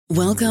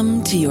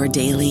Welcome to your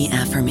daily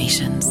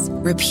affirmations.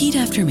 Repeat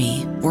after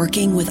me.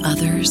 Working with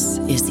others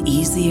is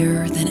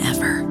easier than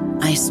ever.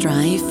 I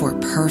strive for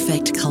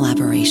perfect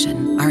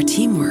collaboration. Our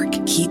teamwork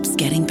keeps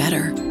getting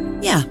better.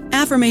 Yeah,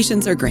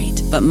 affirmations are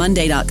great, but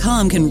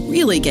Monday.com can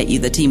really get you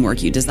the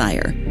teamwork you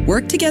desire.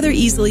 Work together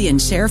easily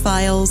and share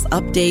files,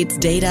 updates,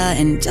 data,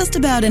 and just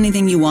about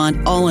anything you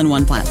want all in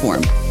one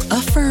platform.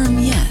 Affirm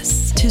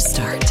yes to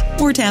start,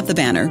 or tap the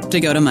banner to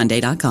go to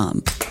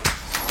Monday.com.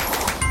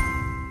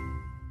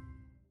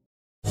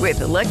 With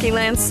the Lucky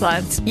Land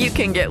Slots, you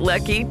can get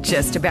lucky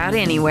just about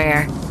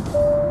anywhere.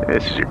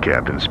 This is your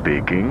captain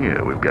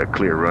speaking. We've got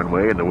clear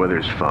runway and the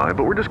weather's fine,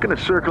 but we're just going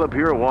to circle up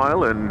here a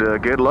while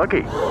and get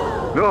lucky.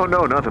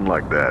 No, nothing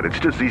like that. It's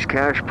just these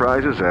cash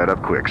prizes add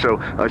up quick. So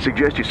I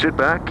suggest you sit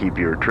back, keep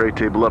your tray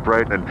table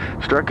upright, and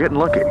start getting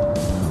lucky.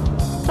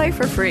 Play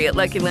for free at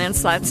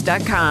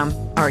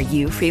LuckyLandSlots.com. Are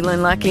you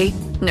feeling lucky?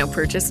 No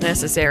purchase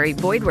necessary.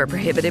 Void where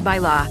prohibited by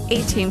law.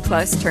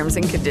 18+ terms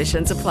and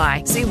conditions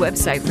apply. See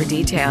website for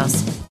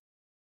details.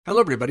 Hello,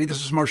 everybody.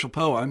 This is Marshall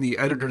Poe. I'm the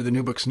editor of the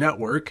New Books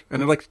Network,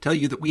 and I'd like to tell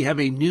you that we have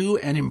a new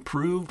and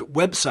improved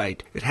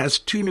website. It has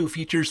 2 new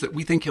features that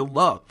we think you'll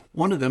love.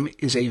 One of them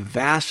is a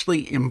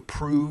vastly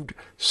improved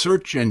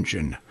search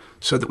engine,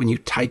 so that when you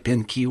type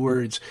in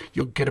keywords,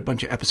 you'll get a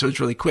bunch of episodes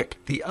really quick.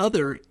 The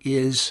other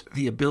is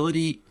the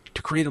ability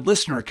to create a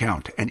listener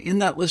account. And in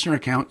that listener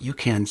account, you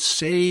can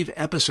save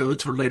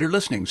episodes for later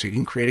listening. So you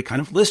can create a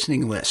kind of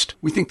listening list.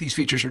 We think these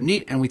features are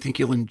neat and we think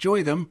you'll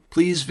enjoy them.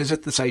 Please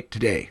visit the site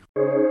today.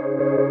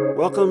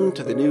 Welcome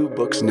to the New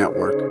Books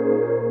Network.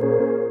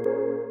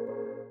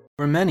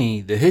 For many,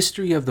 the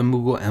history of the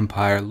Mughal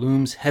Empire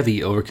looms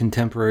heavy over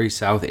contemporary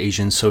South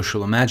Asian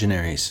social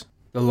imaginaries.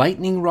 The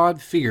lightning rod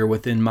figure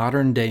within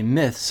modern-day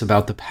myths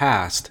about the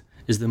past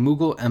is the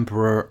Mughal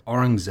Emperor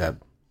Aurangzeb.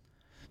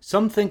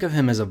 Some think of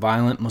him as a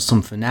violent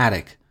Muslim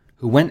fanatic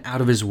who went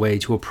out of his way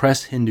to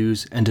oppress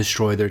Hindus and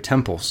destroy their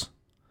temples.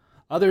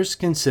 Others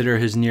consider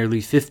his nearly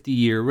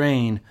 50-year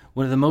reign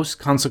one of the most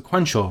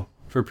consequential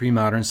for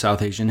pre-modern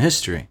South Asian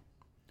history.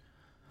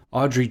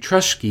 Audrey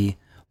Truschke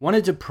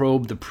wanted to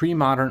probe the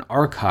pre-modern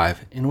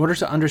archive in order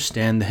to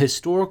understand the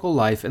historical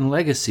life and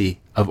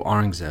legacy of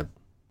Aurangzeb.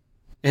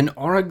 In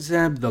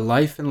Aurangzeb, The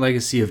Life and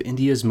Legacy of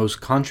India's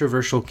Most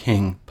Controversial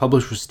King,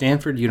 published with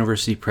Stanford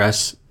University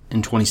Press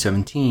in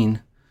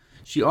 2017,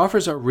 she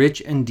offers a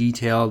rich and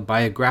detailed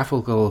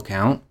biographical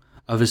account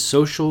of his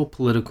social,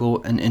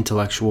 political, and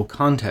intellectual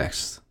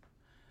context.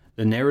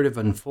 The narrative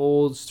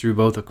unfolds through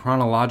both a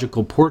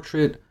chronological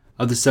portrait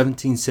of the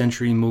 17th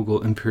century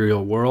Mughal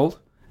imperial world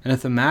and a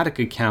thematic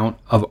account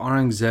of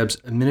Aurangzeb's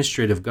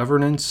administrative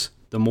governance,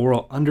 the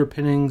moral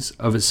underpinnings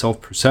of his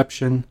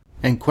self-perception,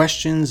 and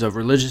questions of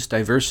religious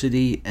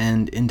diversity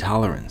and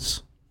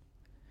intolerance.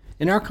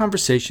 In our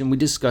conversation, we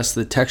discuss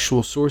the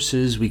textual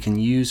sources we can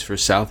use for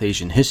South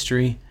Asian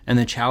history and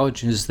the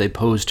challenges they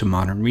pose to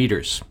modern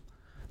readers.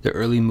 The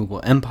early Mughal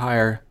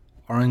Empire,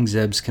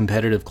 Aurangzeb's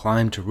competitive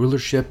climb to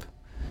rulership,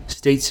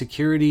 state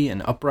security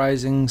and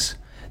uprisings,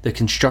 the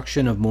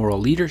construction of moral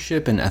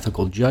leadership and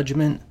ethical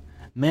judgment,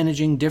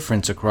 managing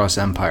difference across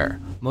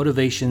empire,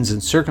 motivations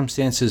and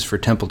circumstances for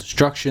temple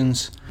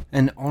destructions,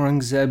 and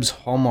Aurangzeb's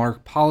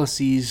hallmark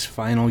policies,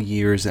 final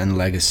years, and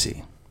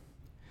legacy.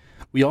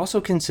 We also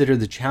consider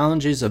the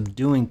challenges of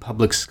doing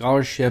public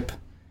scholarship,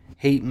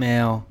 hate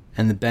mail,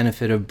 and the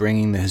benefit of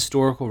bringing the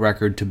historical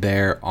record to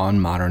bear on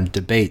modern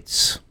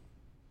debates.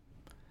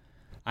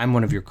 I'm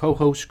one of your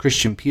co-hosts,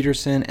 Christian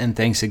Peterson, and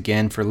thanks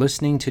again for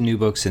listening to New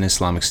Books in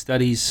Islamic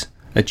Studies,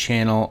 a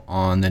channel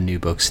on the New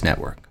Books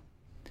Network.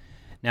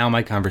 Now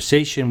my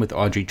conversation with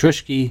Audrey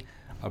Truschke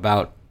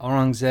about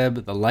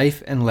Aurangzeb, the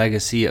life and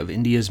legacy of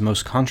India's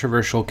most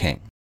controversial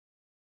king.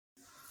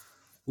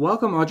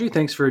 Welcome, Audrey.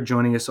 Thanks for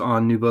joining us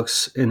on New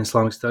Books in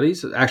Islamic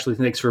Studies. Actually,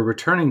 thanks for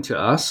returning to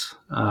us.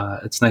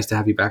 It's nice to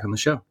have you back on the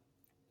show.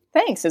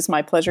 Thanks. It's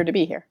my pleasure to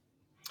be here.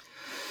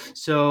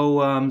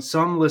 So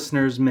some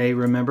listeners may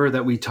remember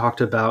that we talked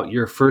about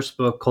your first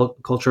book,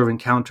 Culture of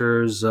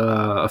Encounters,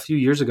 a few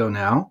years ago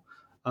now,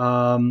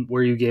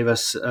 where you gave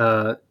us,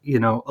 a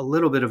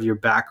little bit of your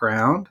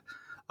background.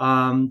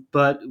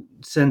 But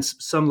since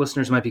some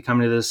listeners might be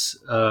coming to this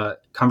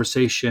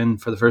conversation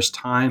for the first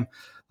time,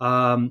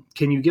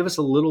 can you give us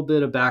a little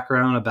bit of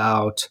background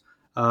about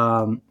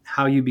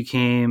how you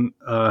became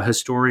a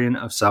historian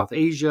of South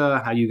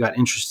Asia, how you got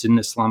interested in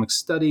Islamic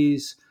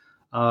studies,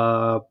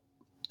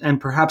 and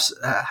perhaps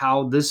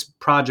how this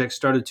project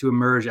started to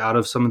emerge out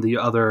of some of the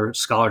other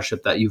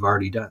scholarship that you've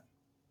already done?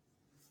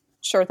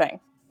 Sure thing.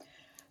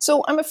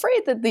 So I'm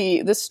afraid that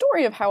the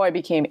story of how I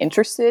became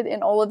interested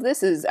in all of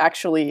this is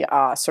actually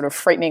sort of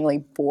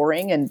frighteningly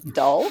boring and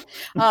dull.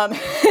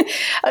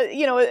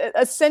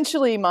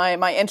 Essentially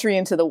my entry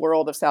into the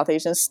world of South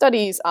Asian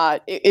studies,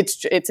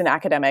 it's an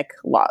academic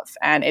love.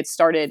 And it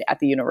started at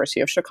the University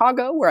of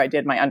Chicago, where I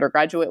did my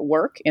undergraduate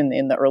work in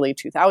the early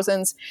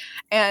 2000s.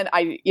 And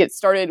it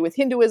started with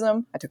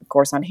Hinduism. I took a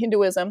course on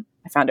Hinduism.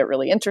 I found it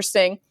really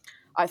interesting.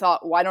 I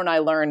thought, why don't I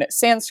learn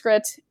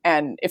Sanskrit?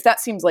 And if that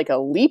seems like a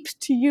leap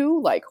to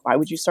you, like, why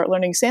would you start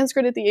learning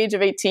Sanskrit at the age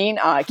of 18?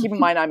 Keep in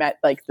mind, I'm at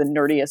like the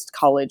nerdiest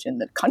college in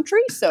the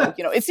country. So,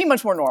 it seemed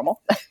much more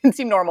normal. It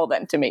seemed normal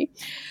then to me.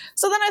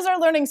 So then I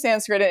started learning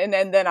Sanskrit,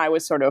 and then I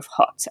was sort of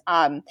hooked.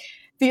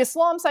 The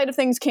Islam side of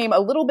things came a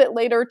little bit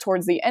later,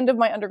 towards the end of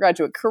my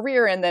undergraduate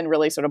career, and then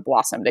really sort of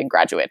blossomed in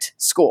graduate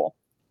school.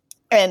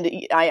 And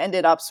I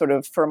ended up sort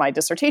of, for my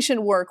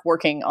dissertation work,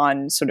 working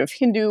on sort of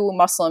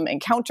Hindu-Muslim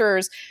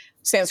encounters,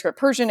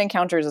 Sanskrit-Persian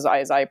encounters,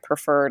 as I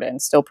preferred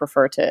and still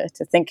prefer to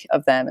think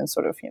of them and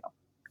sort of,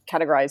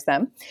 categorize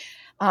them.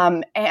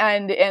 And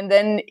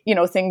then,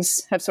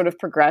 things have sort of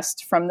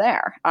progressed from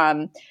there.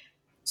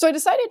 So I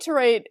decided to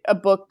write a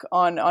book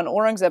on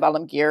Aurangzeb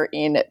Alamgir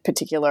in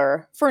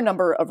particular for a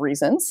number of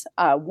reasons.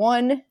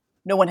 One,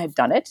 no one had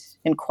done it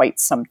in quite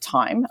some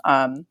time.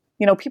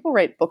 People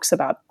write books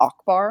about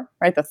Akbar,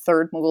 right, the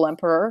third Mughal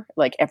emperor,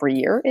 like every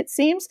year, it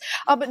seems.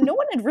 But no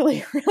one had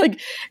really,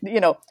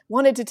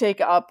 wanted to take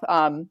up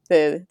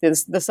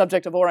the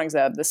subject of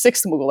Aurangzeb, the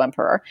sixth Mughal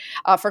emperor,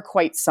 for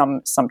quite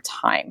some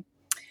time.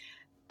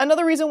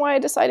 Another reason why I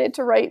decided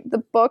to write the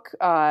book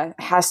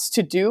has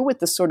to do with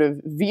the sort of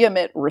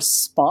vehement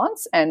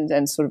response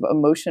and sort of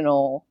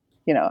emotional,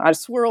 a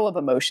swirl of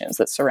emotions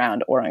that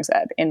surround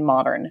Aurangzeb in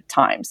modern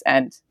times.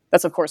 And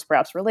that's, of course,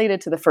 perhaps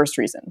related to the first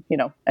reason.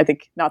 I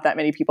think not that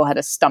many people had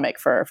a stomach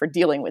for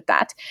dealing with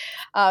that.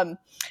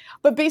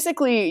 But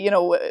basically,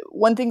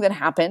 one thing that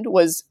happened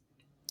was,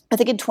 I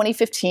think in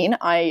 2015,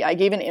 I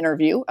gave an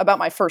interview about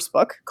my first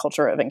book,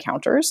 Culture of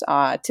Encounters,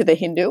 to The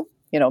Hindu,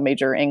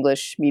 major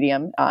English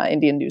medium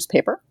Indian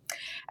newspaper.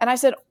 And I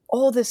said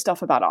all this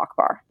stuff about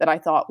Akbar that I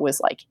thought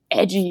was like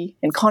edgy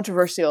and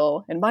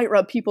controversial and might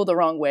rub people the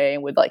wrong way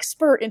and would like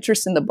spur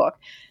interest in the book.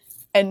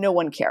 And no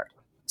one cared.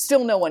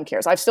 Still no one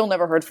cares. I've still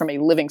never heard from a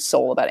living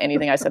soul about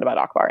anything I said about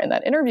Akbar in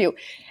that interview.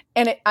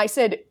 And I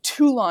said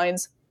 2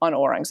 lines on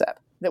Aurangzeb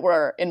that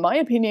were, in my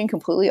opinion,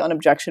 completely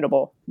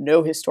unobjectionable.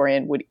 No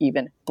historian would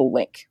even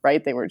blink,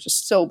 right? They were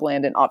just so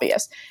bland and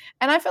obvious.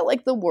 And I felt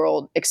like the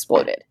world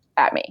exploded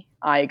at me.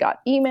 I got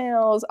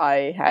emails.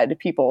 I had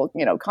people,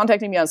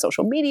 contacting me on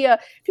social media.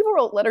 People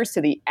wrote letters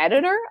to the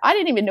editor. I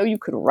didn't even know you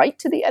could write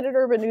to the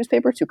editor of a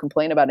newspaper to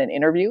complain about an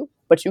interview,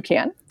 but you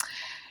can.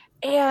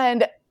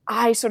 And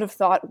I sort of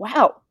thought,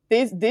 wow,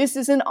 this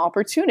is an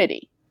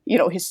opportunity.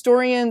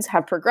 Historians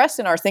have progressed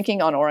in our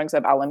thinking on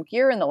Aurangzeb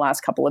Alamgir in the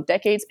last couple of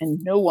decades, and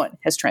no one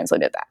has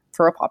translated that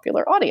for a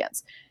popular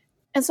audience.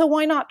 And so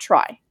why not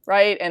try,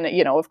 right? And,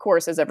 of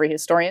course, as every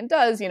historian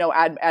does,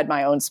 add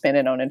my own spin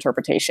and own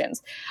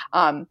interpretations,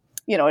 and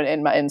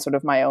sort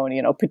of my own,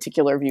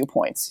 particular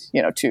viewpoints,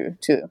 to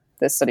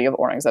the study of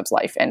Aurangzeb's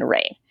life and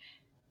reign.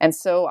 And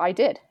so I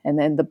did. And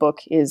then the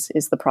book is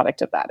the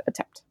product of that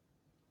attempt.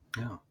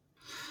 Yeah.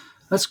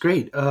 That's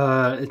great.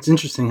 It's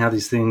interesting how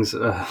these things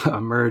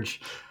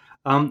emerge.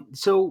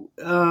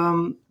 Obviously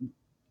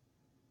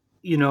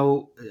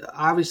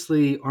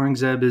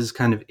Aurangzeb is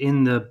kind of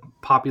in the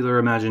popular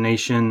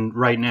imagination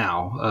right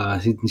now.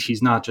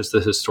 He's not just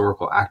a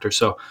historical actor.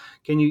 So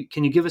can you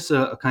give us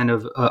a kind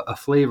of a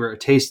flavor, a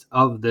taste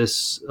of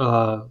this,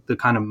 the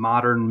kind of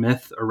modern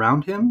myth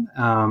around him,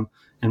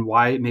 and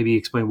why, maybe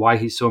explain why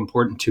he's so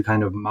important to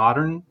kind of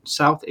modern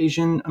South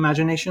Asian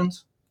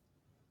imaginations?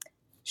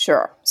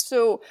 Sure.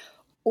 So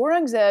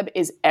Aurangzeb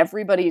is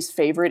everybody's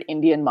favorite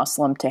Indian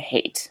Muslim to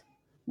hate,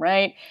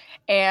 right?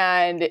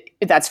 And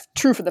that's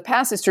true for the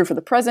past, it's true for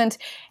the present.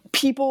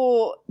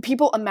 People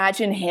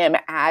imagine him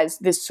as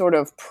this sort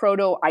of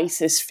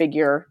proto-ISIS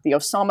figure, the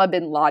Osama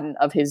bin Laden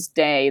of his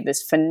day,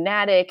 this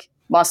fanatic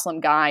Muslim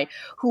guy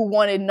who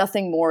wanted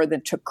nothing more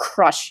than to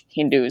crush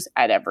Hindus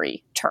at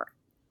every turn.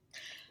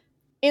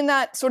 In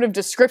that sort of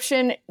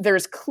description,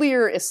 there's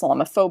clear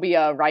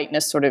Islamophobia, right, and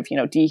a sort of,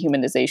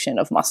 dehumanization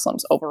of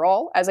Muslims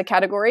overall as a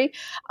category.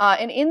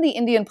 And in the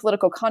Indian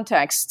political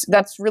context,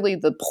 that's really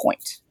the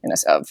point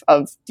of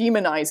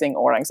demonizing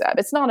Aurangzeb.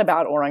 It's not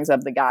about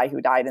Aurangzeb, the guy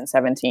who died in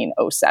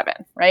 1707,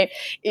 right?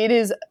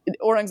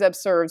 Aurangzeb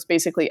serves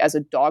basically as a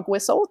dog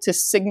whistle to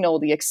signal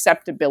the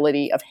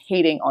acceptability of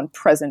hating on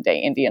present-day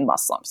Indian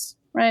Muslims.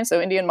 Right,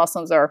 so Indian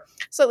Muslims are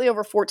slightly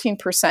over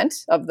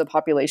 14% of the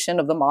population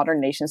of the modern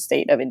nation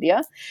state of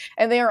India,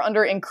 and they are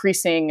under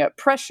increasing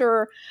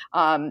pressure,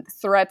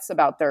 threats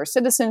about their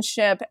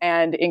citizenship,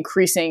 and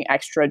increasing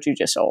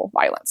extrajudicial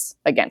violence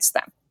against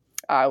them.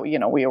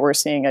 We're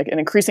seeing an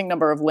increasing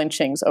number of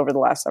lynchings over the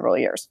last several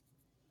years.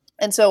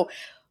 And so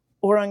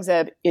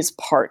Aurangzeb is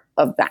part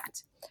of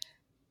that.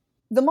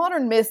 The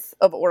modern myth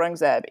of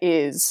Aurangzeb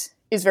is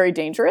very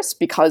dangerous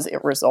because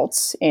it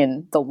results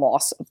in the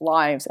loss of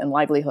lives and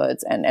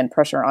livelihoods and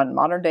pressure on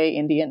modern-day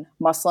Indian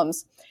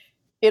Muslims.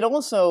 It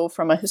also,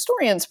 from a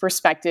historian's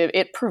perspective,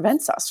 it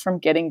prevents us from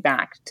getting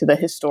back to the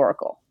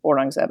historical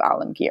Aurangzeb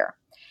Alamgir.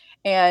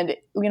 And,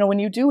 when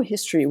you do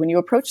history, when you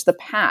approach the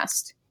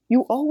past,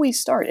 you always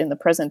start in the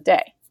present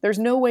day. There's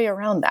no way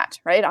around that,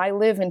 right? I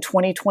live in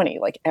 2020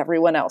 like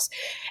everyone else.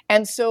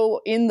 And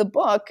so in the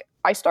book,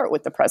 I start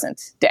with the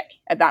present day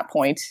at that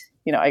point,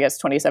 I guess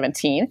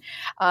 2017.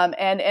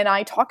 And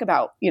I talk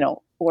about,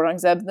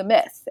 Aurangzeb the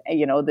myth,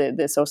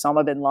 this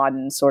Osama bin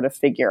Laden sort of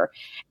figure.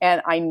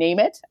 And I name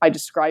it, I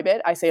describe it,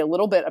 I say a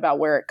little bit about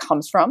where it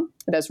comes from.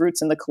 It has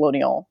roots in the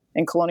colonial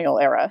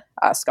era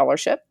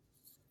scholarship.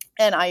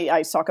 And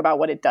I talk about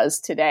what it does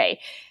today.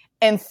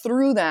 And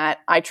through that,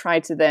 I try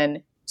to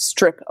then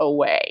strip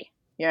away,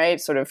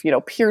 right? Sort of,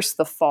 pierce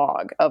the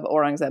fog of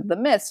Aurangzeb the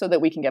myth so that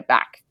we can get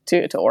back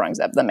to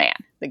Aurangzeb the man,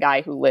 the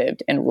guy who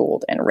lived and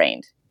ruled and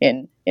reigned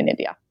in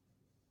India.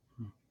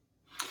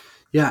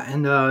 Yeah,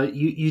 and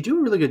you do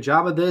a really good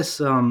job of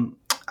this.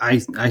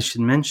 I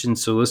should mention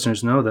so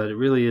listeners know that it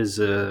really is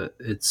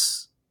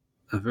it's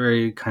a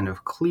very kind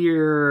of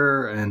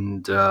clear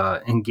and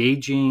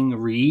engaging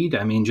read.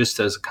 I mean, just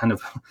as a kind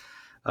of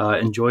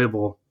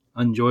enjoyable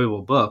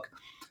book.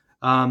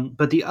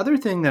 But the other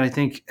thing that I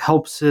think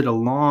helps it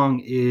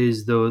along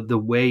is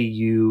the way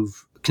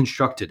you've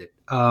constructed it.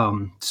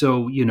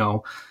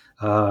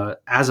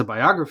 As a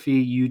biography,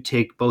 you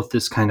take both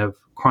this kind of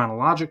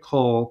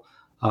chronological,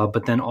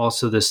 but then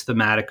also this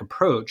thematic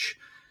approach.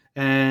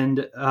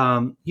 And,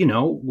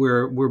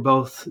 we're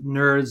both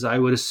nerds, I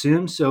would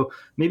assume. So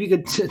maybe you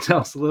could tell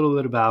us a little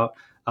bit about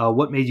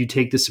what made you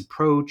take this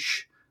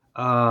approach,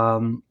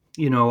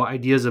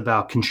 ideas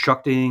about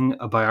constructing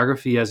a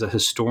biography as a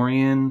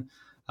historian.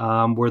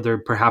 Were there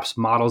perhaps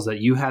models that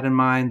you had in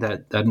mind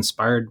that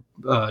inspired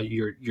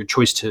your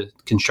choice to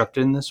construct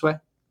it in this way?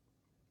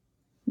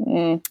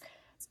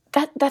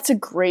 That's a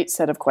great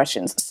set of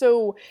questions.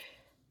 So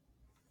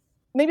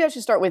maybe I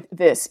should start with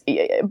this.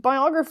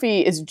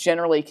 Biography is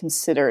generally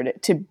considered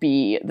to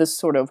be the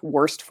sort of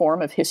worst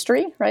form of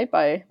history, right?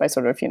 By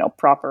sort of,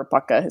 proper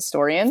Pakka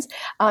historians.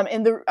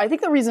 And I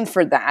think the reason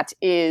for that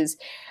is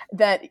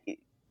that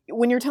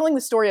when you're telling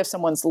the story of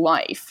someone's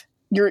life,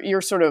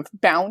 you're sort of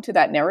bound to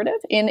that narrative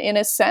in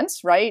a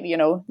sense, right?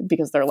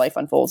 Because their life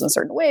unfolds in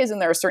certain ways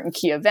and there are certain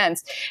key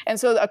events. And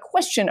so a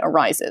question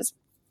arises,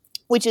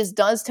 which is,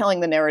 does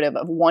telling the narrative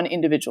of one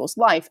individual's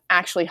life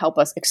actually help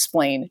us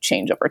explain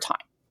change over time?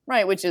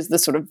 Right, which is the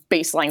sort of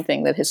baseline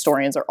thing that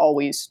historians are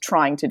always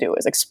trying to do,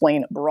 is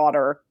explain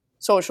broader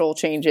social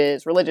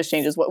changes, religious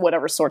changes,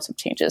 whatever sorts of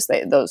changes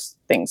those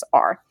things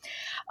are.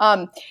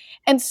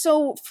 And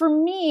so for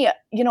me,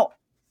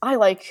 I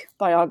like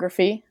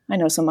biography. I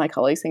know some of my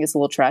colleagues think it's a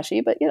little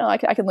trashy, but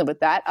I can live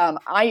with that.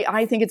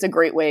 I think it's a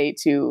great way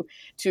to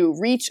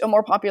reach a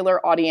more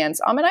popular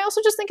audience. And I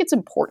also just think it's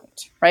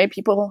important, right?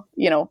 People,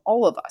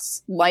 all of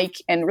us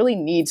like and really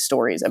need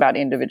stories about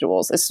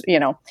individuals.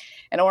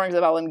 And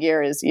Aurangzeb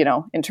Alamgir is,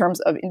 in terms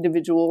of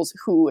individuals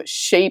who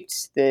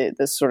shaped the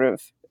sort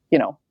of,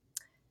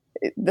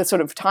 the sort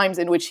of times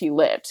in which he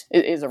lived,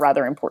 is a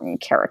rather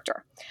important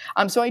character.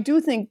 So I do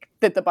think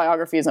that the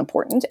biography is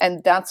important,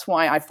 and that's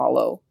why I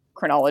follow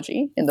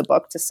chronology in the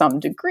book to some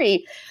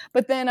degree.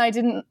 But then I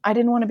didn't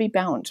want to be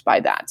bound by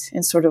that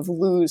and sort of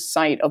lose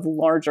sight of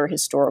larger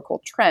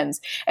historical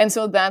trends. And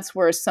so that's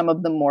where some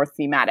of the more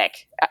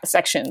thematic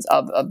sections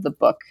of the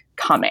book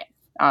come in,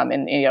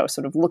 and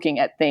sort of looking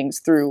at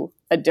things through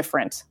a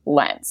different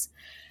lens.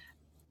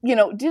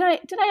 Did I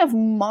have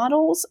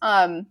models?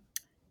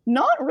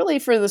 Not really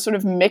for the sort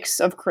of mix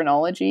of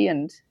chronology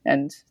and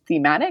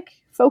thematic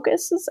foci.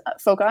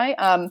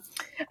 I'm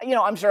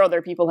sure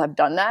other people have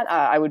done that.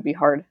 I would be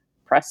hard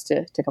pressed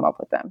to come up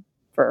with them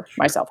for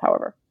myself,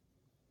 however.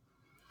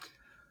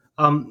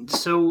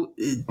 So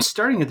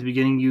starting at the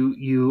beginning,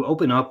 you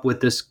open up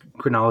with this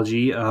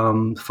chronology,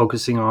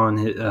 focusing on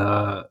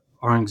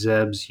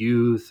Aurangzeb's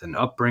youth and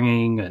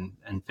upbringing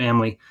and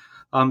family.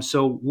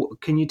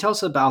 Can you tell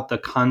us about the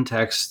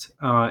context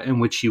in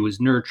which he was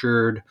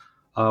nurtured?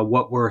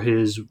 What were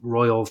his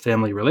royal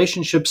family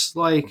relationships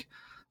like?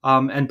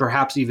 And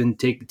perhaps even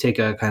take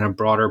a kind of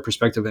broader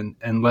perspective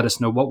and let us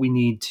know what we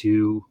need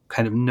to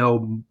kind of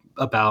know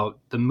about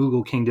the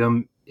Mughal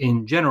kingdom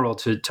in general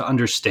to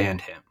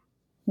understand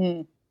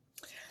him.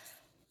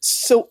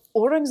 So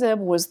Aurangzeb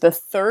was the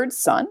third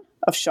son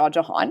of Shah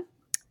Jahan.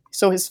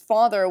 So his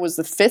father was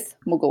the fifth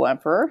Mughal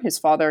emperor. His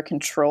father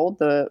controlled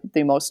the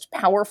most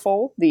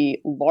powerful, the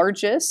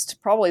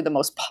largest, probably the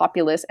most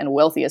populous and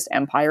wealthiest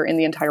empire in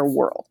the entire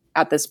world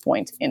at this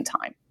point in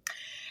time.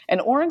 And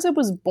Aurangzeb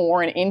was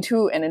born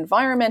into an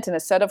environment and a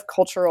set of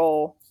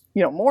cultural,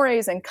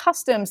 mores and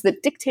customs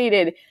that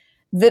dictated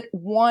that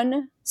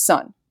one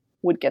son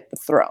would get the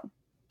throne.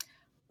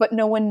 But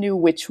no one knew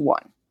which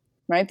one,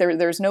 right?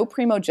 There's no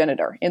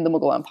primogenitor in the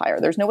Mughal Empire.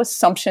 There's no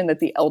assumption that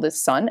the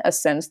eldest son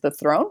ascends the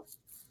throne.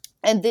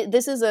 And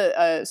this is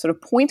a sort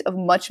of point of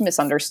much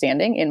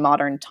misunderstanding in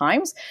modern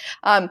times.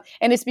 And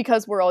it's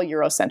because we're all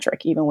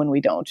Eurocentric, even when we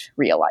don't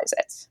realize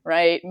it,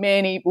 right?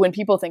 When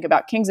people think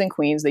about kings and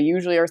queens, they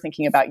usually are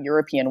thinking about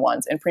European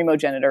ones. And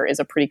primogenitor is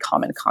a pretty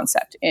common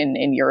concept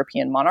in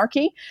European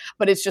monarchy,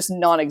 but it's just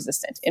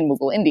non-existent in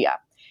Mughal India.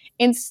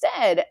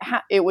 Instead,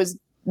 it was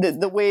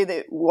the way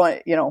that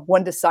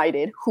one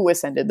decided who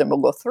ascended the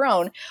Mughal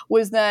throne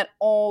was that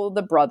all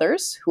the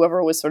brothers,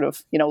 whoever was sort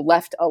of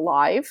left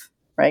alive,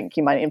 right?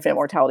 Keep in mind, infant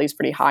mortality is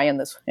pretty high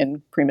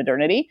in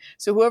pre-modernity.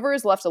 So whoever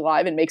is left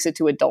alive and makes it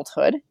to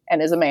adulthood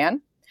and is a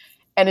man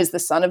and is the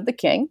son of the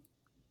king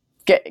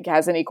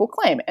has an equal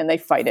claim, and they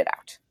fight it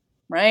out,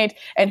 right?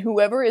 And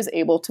whoever is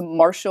able to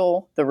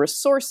marshal the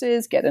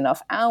resources, get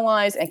enough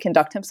allies, and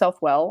conduct himself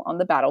well on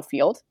the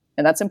battlefield.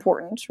 And that's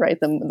important, right?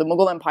 The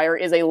Mughal Empire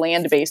is a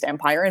land-based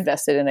empire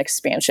invested in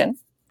expansion.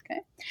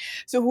 Okay,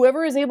 so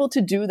whoever is able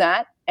to do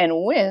that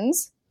and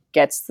wins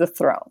gets the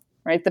throne,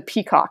 right? The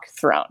peacock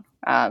throne,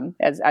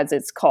 as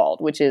it's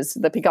called, which is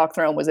the peacock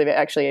throne was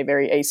actually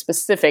a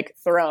specific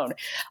throne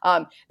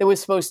that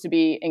was supposed to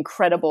be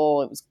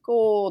incredible. It was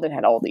gold. It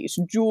had all these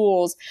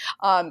jewels.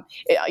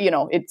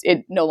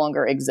 It no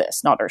longer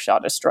exists. Nader Shah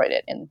destroyed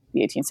it in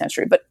the 18th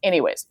century. But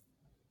anyways.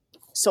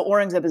 So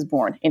Aurangzeb is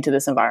born into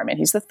this environment.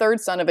 He's the third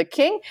son of a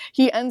king.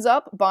 He ends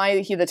up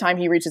by the time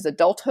he reaches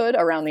adulthood,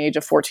 around the age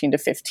of 14 to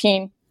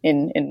 15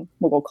 in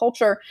Mughal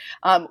culture,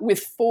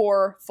 with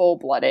 4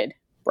 full-blooded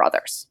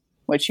brothers,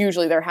 which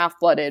usually they're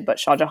half-blooded, but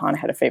Shah Jahan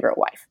had a favorite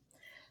wife.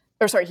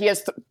 He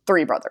has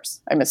 3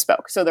 brothers. I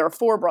misspoke. So there are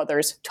 4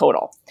 brothers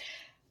total.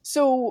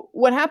 So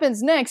what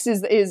happens next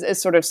is a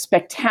sort of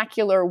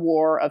spectacular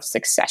war of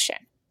succession,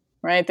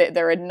 right?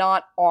 There had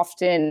not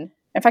often...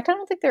 In fact, I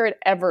don't think there had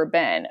ever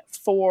been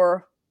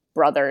 4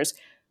 brothers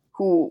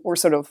who were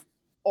sort of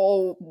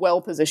all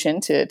well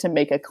positioned to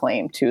make a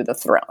claim to the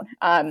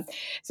throne.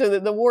 So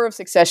the War of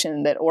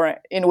Succession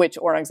in which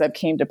Aurangzeb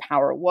came to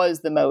power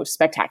was the most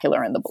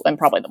spectacular and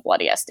probably the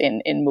bloodiest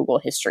in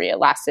Mughal history. It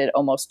lasted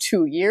almost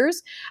 2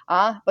 years,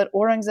 but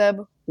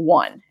Aurangzeb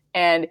won.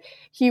 And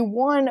he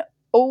won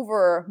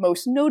over,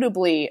 most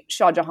notably,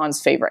 Shah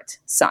Jahan's favorite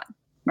son.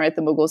 Right,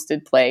 the Mughals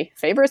did play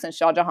favorites, and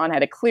Shah Jahan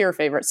had a clear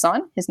favorite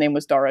son. His name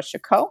was Dara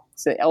Shikoh.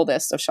 He's the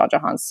eldest of Shah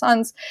Jahan's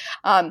sons.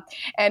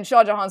 And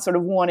Shah Jahan sort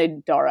of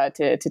wanted Dara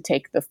to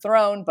take the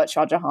throne, but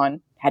Shah Jahan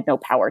had no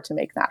power to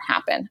make that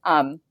happen.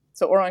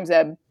 So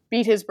Aurangzeb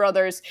beat his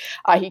brothers.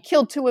 He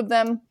killed 2 of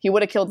them. He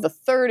would have killed the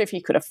third if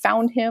he could have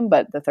found him,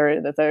 but the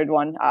third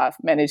one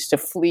managed to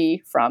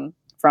flee from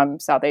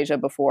South Asia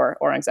before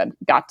Aurangzeb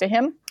got to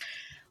him.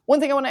 One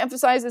thing I want to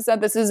emphasize is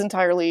that this is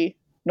entirely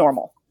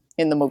normal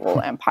in the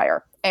Mughal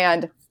Empire.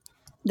 And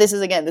this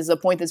is a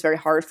point that's very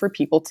hard for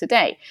people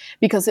today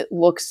because it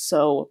looks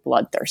so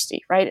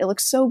bloodthirsty, right? It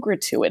looks so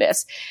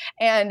gratuitous.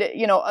 And,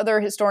 other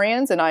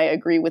historians, and I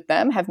agree with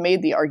them, have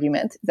made the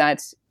argument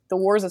that the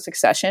wars of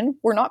succession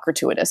were not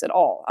gratuitous at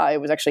all.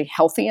 It was actually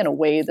healthy in a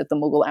way that the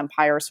Mughal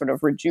Empire sort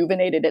of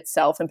rejuvenated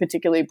itself and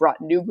particularly brought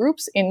new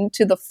groups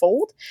into the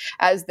fold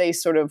as they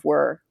sort of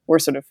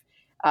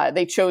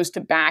they chose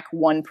to back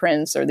one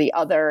prince or the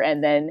other.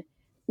 And then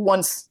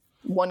once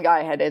one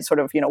guy had sort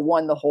of,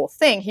 won the whole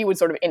thing, he would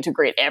sort of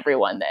integrate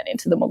everyone then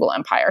into the Mughal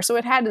Empire. So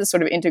it had this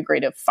sort of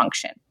integrative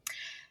function.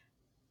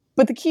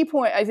 But the key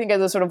point, I think, as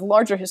a sort of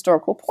larger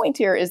historical point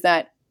here is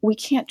that we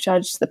can't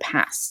judge the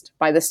past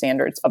by the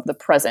standards of the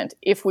present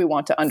if we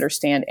want to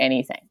understand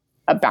anything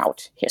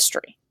about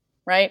history,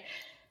 right?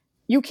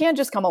 You can't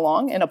just come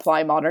along and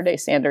apply modern day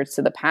standards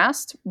to the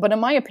past. But in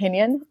my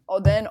opinion,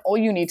 then all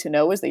you need to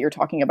know is that you're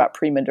talking about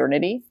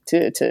pre-modernity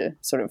to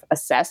sort of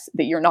assess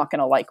that you're not going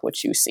to like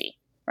what you see.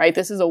 Right?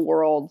 This is a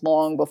world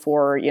long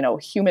before,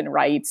 human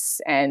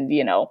rights and,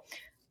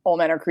 all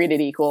men are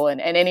created equal and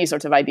any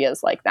sorts of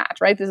ideas like that,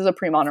 right? This is a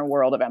pre-modern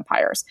world of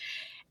empires.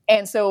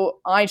 And so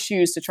I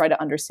choose to try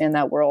to understand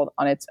that world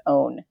on its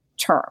own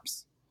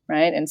terms,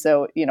 right? And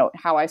so,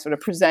 how I sort of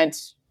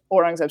present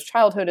Aurangzeb's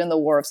childhood in the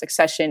War of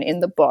Succession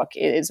in the book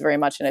is very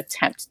much an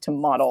attempt to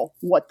model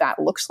what that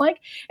looks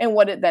like and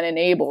what it then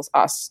enables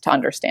us to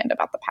understand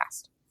about the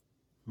past.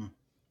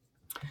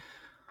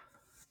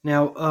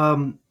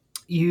 Now,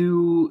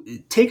 you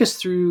take us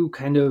through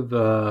kind of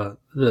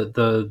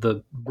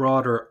the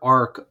broader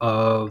arc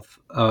of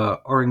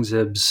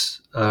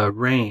Aurangzeb's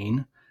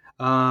reign,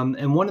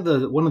 and one of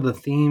the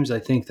themes I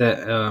think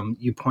that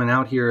you point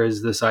out here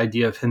is this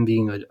idea of him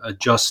being a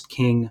just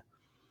king,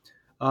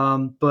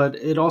 but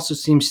it also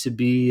seems to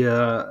be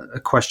a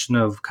question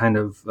of kind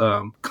of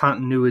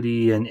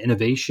continuity and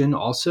innovation,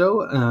 also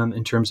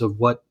in terms of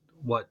what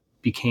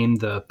became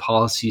the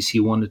policies he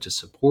wanted to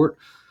support.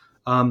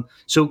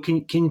 So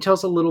can you tell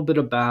us a little bit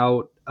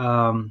about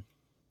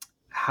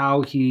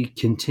how he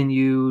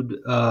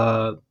continued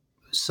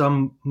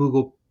some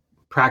Mughal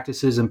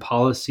practices and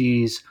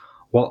policies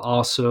while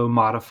also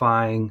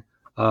modifying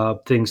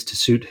things to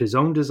suit his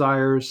own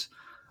desires?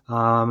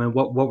 And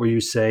what would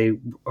you say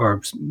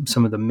are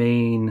some of the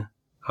main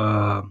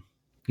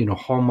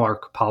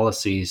hallmark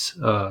policies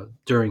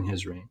during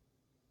his reign?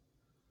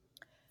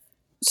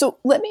 So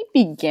let me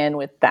begin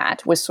with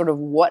that, with sort of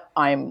what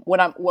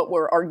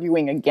we're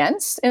arguing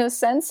against, in a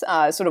sense,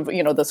 the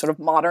sort of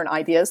modern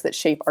ideas that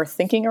shape our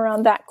thinking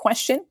around that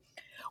question,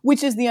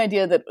 which is the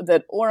idea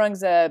that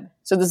Aurangzeb.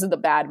 So this is the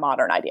bad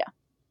modern idea,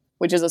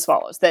 which is as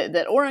follows, that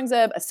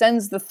Aurangzeb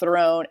ascends the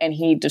throne and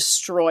he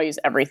destroys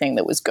everything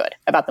that was good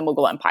about the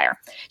Mughal Empire.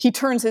 He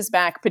turns his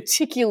back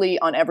particularly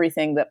on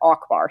everything that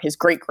Akbar, his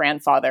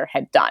great-grandfather,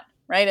 had done.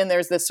 Right? And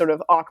there's this sort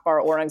of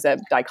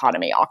Akbar-Aurangzeb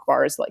dichotomy.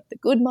 Akbar is like the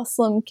good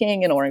Muslim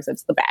king and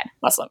Aurangzeb's the bad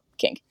Muslim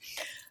king.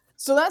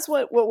 So that's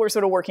what we're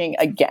sort of working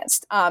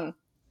against. And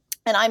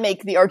I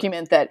make the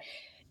argument that,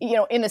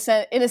 in a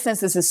sense,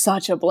 this is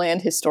such a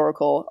bland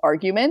historical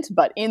argument,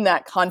 but in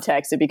that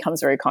context, it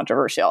becomes very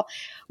controversial,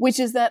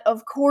 which is that,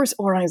 of course,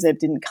 Aurangzeb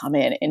didn't come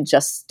in and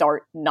just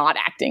start not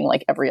acting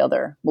like every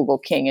other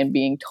Mughal king and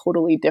being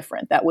totally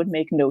different. That would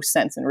make no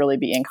sense and really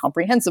be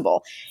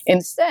incomprehensible.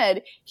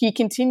 Instead, he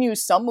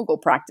continues some Mughal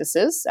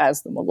practices,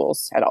 as the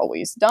Mughals had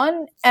always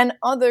done, and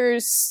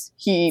others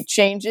he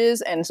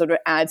changes and sort of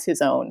adds his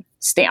own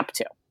stamp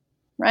to,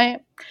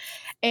 right?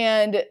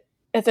 And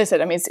as I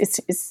said, I mean,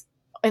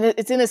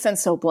 it's in a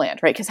sense so bland,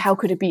 right? Because how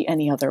could it be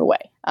any other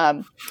way?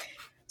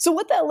 So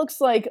what that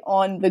looks like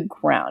on the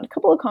ground, a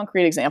couple of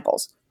concrete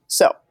examples.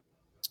 So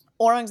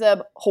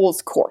Aurangzeb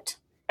holds court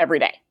every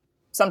day,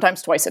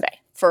 sometimes twice a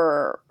day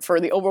for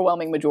the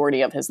overwhelming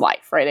majority of his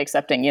life, right?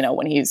 Excepting,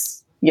 when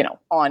he's,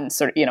 on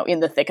sort of, in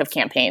the thick of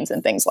campaigns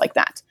and things like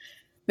that.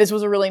 This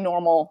was a really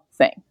normal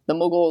thing. The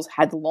Mughals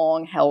had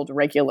long held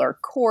regular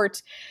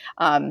court,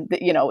 and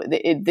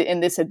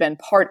this had been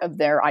part of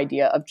their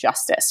idea of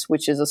justice,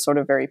 which is a sort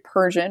of very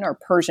Persian or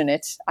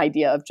Persianate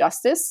idea of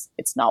justice.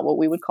 It's not what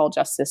we would call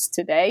justice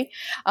today,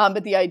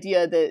 but the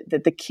idea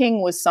that the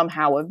king was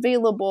somehow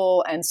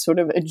available and sort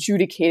of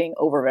adjudicating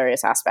over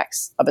various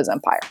aspects of his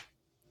empire.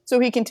 So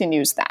he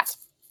continues that.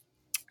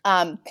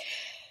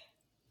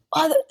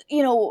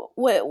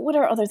 What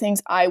are other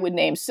things I would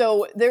name?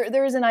 So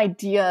there is an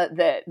idea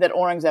that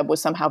Aurangzeb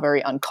was somehow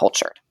very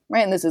uncultured,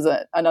 right? And this is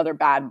another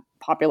bad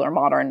popular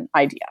modern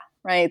idea,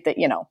 right? That,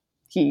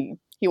 he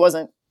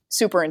wasn't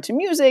super into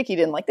music. He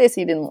didn't like this.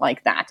 He didn't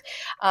like that.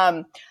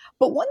 But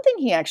one thing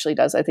he actually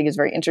does, I think, is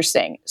very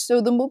interesting. So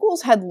the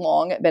Mughals had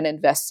long been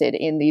invested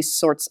in these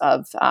sorts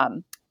of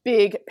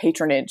big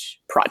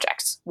patronage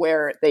projects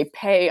where they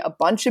pay a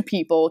bunch of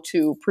people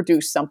to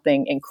produce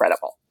something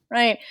incredible.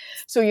 Right.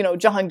 So,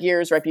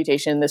 Jahangir's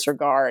reputation in this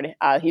regard,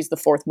 he's the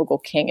fourth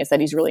Mughal king, is that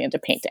he's really into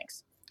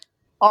paintings.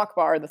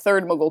 Akbar, the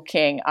third Mughal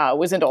king,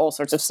 was into all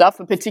sorts of stuff,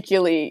 but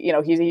particularly,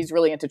 he's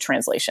really into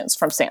translations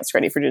from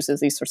Sanskrit. He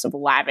produces these sorts of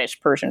lavish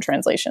Persian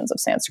translations of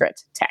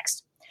Sanskrit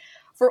text.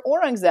 For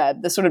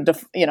Aurangzeb, the sort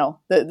of,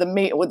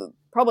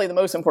 probably the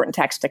most important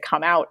text to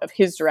come out of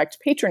his direct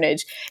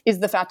patronage is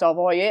the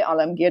Fatavai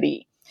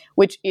Alamgiri,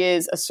 which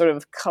is a sort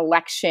of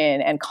collection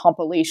and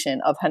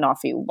compilation of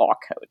Hanafi law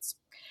codes.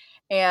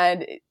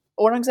 And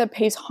Aurangzeb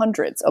pays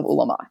hundreds of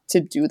ulama to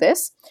do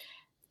this.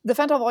 The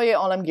Fatavai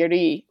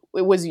Alamgiri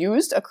was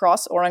used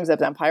across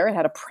Aurangzeb's empire. It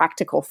had a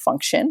practical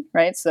function,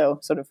 right? So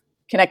sort of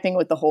connecting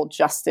with the whole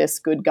justice,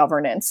 good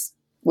governance,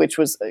 which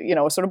was,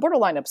 a sort of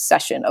borderline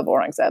obsession of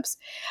Aurangzeb's.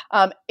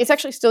 It's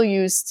actually still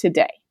used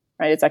today,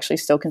 right? It's actually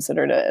still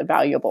considered a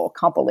valuable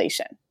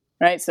compilation,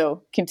 right?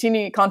 So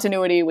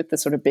continuity with the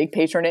sort of big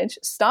patronage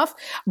stuff,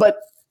 but,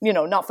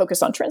 not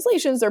focused on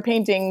translations or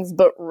paintings,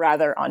 but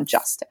rather on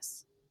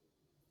justice.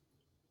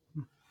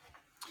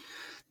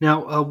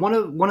 Now, one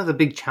of the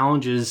big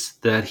challenges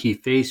that he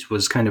faced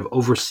was kind of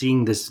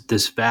overseeing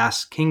this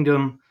vast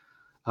kingdom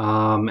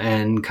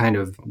and kind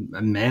of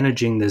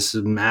managing this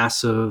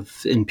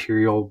massive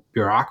imperial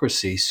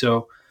bureaucracy.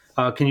 So,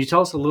 can you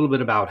tell us a little bit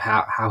about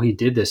how he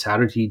did this? How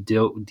did he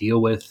deal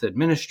with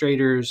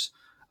administrators?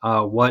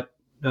 What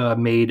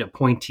made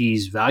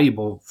appointees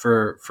valuable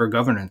for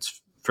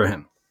governance for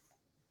him?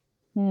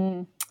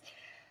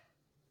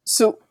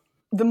 So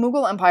the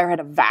Mughal Empire had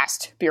a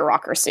vast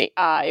bureaucracy.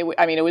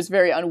 It was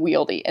very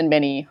unwieldy in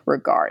many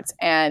regards.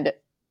 And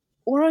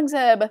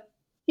Aurangzeb,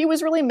 he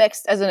was really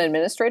mixed as an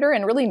administrator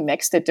and really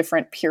mixed at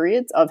different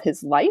periods of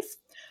his life.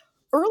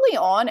 Early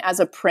on as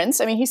a prince,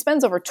 he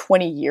spends over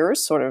 20 years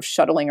sort of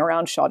shuttling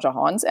around Shah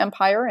Jahan's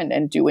empire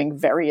and doing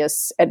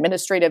various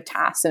administrative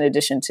tasks in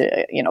addition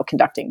to,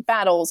 conducting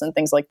battles and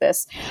things like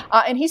this.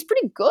 And he's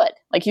pretty good.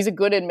 He's a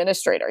good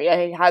administrator.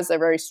 He has a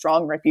very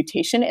strong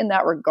reputation in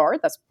that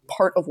regard. That's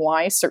part of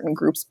why certain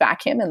groups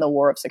back him in the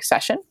War of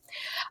Succession.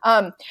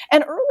 And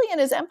early in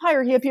his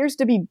empire, he appears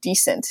to be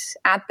decent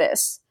at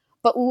this.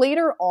 But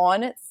later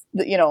on,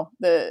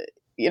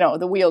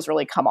 the wheels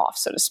really come off,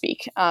 so to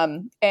speak.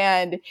 In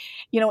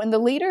the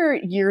later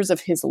years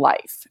of his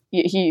life,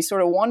 he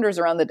sort of wanders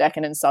around the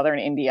Deccan in southern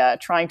India,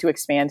 trying to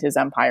expand his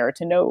empire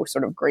to no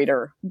sort of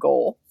greater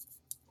goal.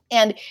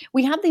 And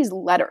we have these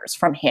letters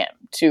from him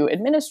to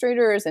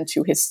administrators and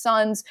to his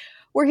sons,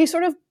 where he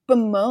sort of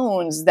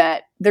bemoans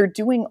that they're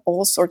doing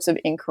all sorts of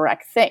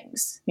incorrect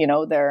things.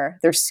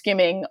 They're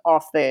skimming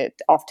off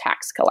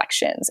tax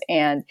collections,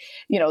 and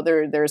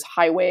there's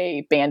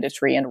highway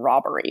banditry and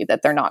robbery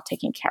that they're not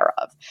taking care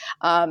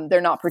of.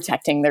 They're not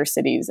protecting their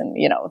cities and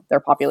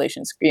their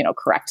populations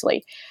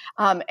correctly.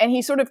 And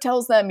he sort of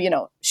tells them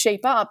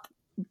shape up,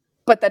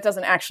 but that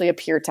doesn't actually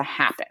appear to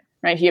happen.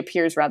 Right? He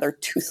appears rather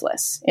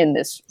toothless in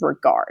this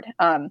regard.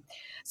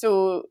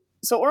 So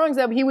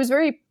Aurangzeb, he was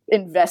very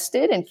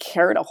invested and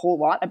cared a whole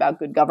lot about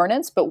good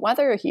governance, but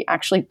whether he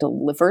actually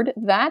delivered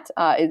that,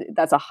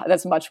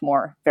 that's much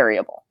more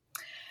variable.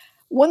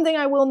 One thing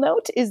I will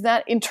note is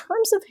that in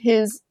terms of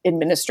his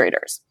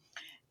administrators,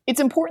 it's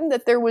important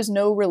that there was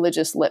no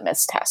religious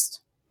litmus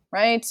test,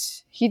 right?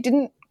 He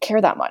didn't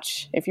care that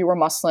much if you were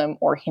Muslim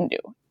or Hindu,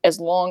 as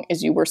long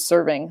as you were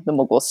serving the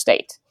Mughal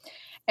state.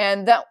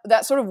 And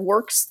that sort of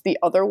works the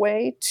other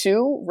way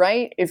too,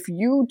 right? If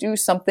you do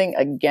something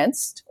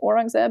against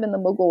Aurangzeb in the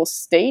Mughal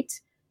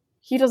state,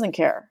 he doesn't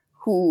care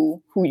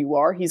who you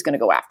are. He's going to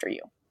go after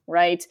you,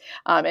 right?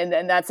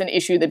 And that's an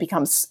issue that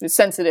becomes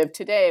sensitive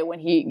today when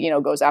he,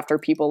 goes after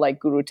people like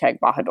Guru Tegh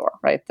Bahadur,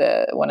 right?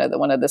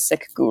 One of the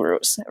Sikh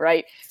gurus,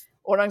 right?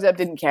 Aurangzeb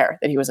didn't care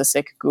that he was a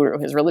Sikh guru.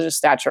 His religious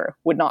stature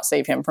would not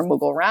save him from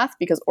Mughal wrath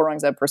because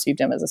Aurangzeb perceived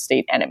him as a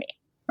state enemy,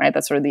 right?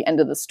 That's sort of the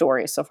end of the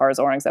story so far as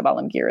Aurangzeb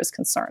Alamgir is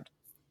concerned.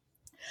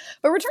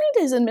 But returning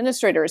to his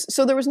administrators,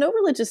 so there was no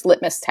religious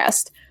litmus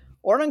test.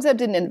 Aurangzeb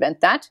didn't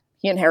invent that.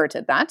 He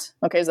inherited that.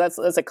 Okay, so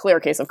that's a clear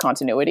case of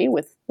continuity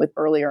with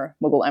earlier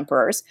Mughal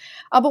emperors.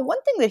 But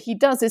one thing that he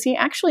does is he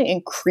actually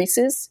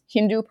increases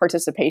Hindu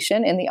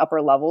participation in the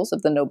upper levels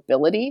of the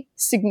nobility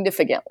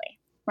significantly,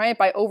 right?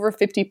 By over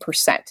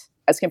 50%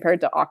 as compared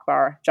to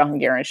Akbar,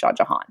 Jahangir, and Shah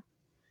Jahan.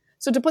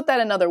 So to put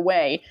that another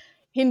way,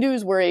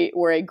 Hindus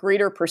were a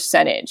greater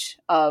percentage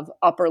of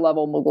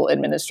upper-level Mughal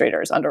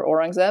administrators under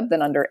Aurangzeb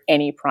than under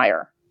any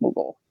prior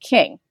Mughal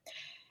king.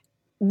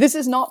 This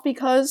is not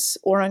because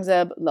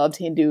Aurangzeb loved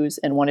Hindus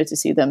and wanted to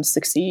see them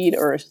succeed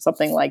or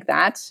something like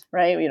that,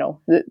 right?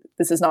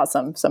 This is not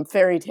some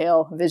fairy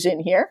tale vision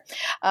here.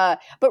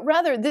 But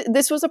rather,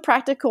 this was a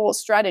practical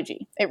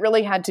strategy. It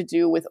really had to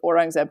do with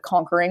Aurangzeb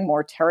conquering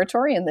more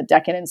territory in the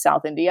Deccan and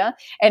South India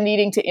and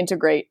needing to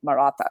integrate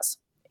Marathas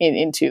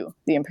into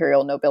the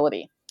imperial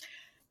nobility.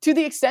 To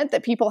the extent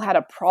that people had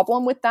a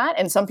problem with that,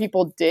 and some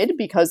people did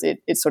because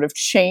it sort of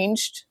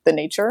changed the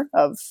nature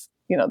of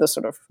the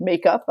sort of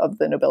makeup of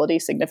the nobility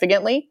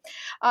significantly.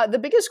 The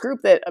biggest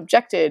group that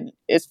objected,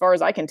 as far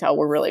as I can tell,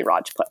 were really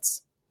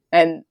Rajputs.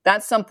 And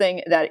that's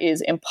something that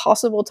is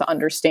impossible to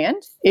understand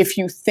if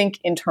you think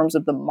in terms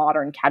of the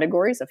modern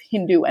categories of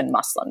Hindu and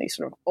Muslim, these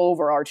sort of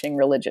overarching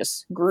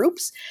religious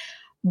groups.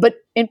 But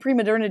in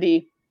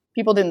pre-modernity,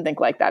 people didn't think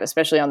like that,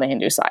 especially on the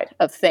Hindu side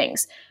of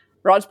things.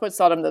 Rajputs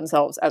thought of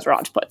themselves as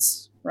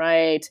Rajputs,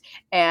 right?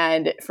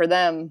 And for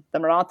them, the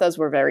Marathas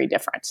were very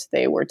different.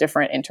 They were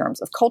different in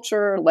terms of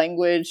culture,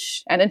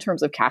 language, and in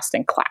terms of caste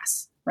and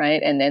class,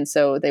 right? And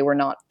so they were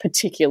not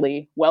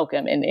particularly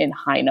welcome in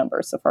high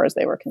numbers so far as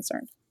they were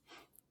concerned.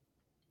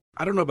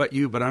 I don't know about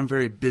you, but I'm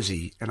very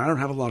busy and I don't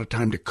have a lot of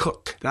time to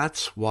cook.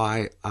 That's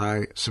why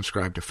I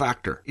subscribe to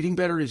Factor. Eating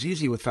better is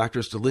easy with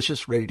Factor's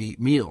delicious, ready-to-eat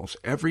meals.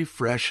 Every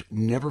fresh,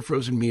 never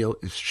frozen meal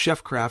is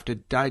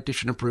chef-crafted,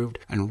 dietitian approved,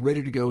 and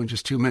ready to go in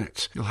just 2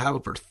 minutes. You'll have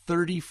over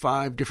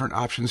 35 different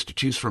options to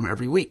choose from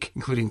every week,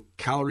 including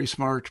Calorie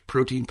Smart,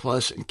 Protein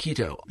Plus, and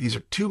Keto. These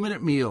are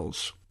 2-minute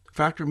meals.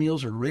 Factor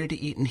meals are ready to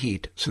eat and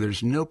heat, so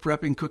there's no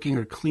prepping, cooking,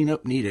 or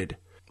cleanup needed.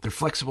 They're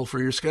flexible for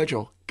your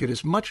schedule. Get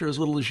as much or as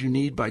little as you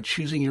need by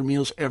choosing your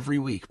meals every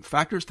week.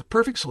 Factor is the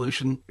perfect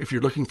solution if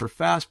you're looking for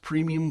fast,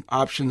 premium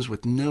options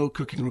with no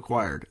cooking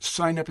required.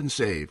 Sign up and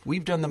save.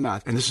 We've done the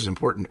math, and this is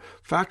important.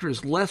 Factor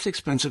is less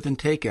expensive than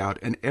takeout,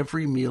 and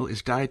every meal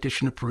is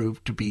dietitian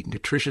approved to be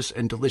nutritious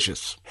and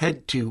delicious.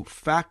 Head to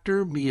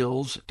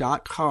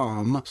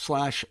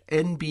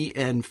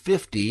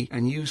factormeals.com/NBN50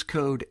 and use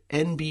code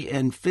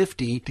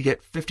NBN50 to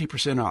get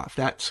 50% off.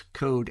 That's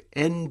code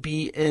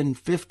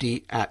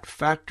NBN50 at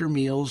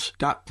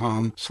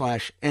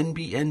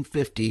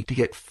factormeals.com/NBN50 to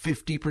get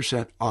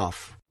 50%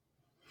 off.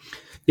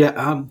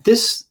 Yeah,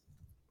 this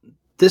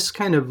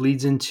kind of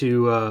leads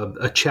into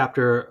a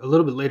chapter a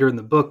little bit later in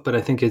the book, but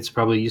I think it's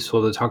probably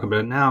useful to talk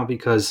about it now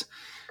because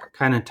it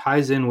kind of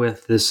ties in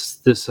with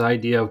this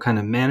idea of kind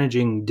of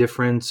managing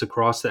difference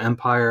across the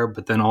empire,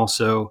 but then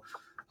also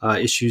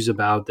issues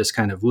about this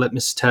kind of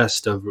litmus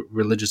test of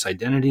religious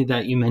identity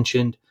that you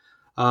mentioned.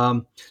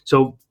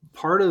 So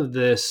part of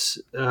this,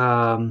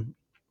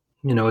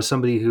 as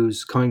somebody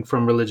who's coming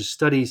from religious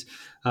studies,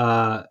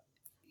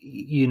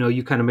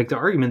 you kind of make the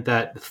argument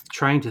that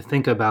trying to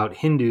think about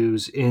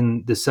Hindus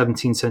in the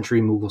 17th century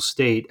Mughal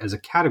state as a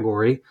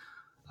category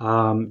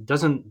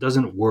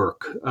doesn't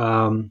work.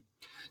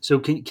 So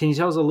can you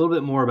tell us a little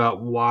bit more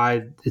about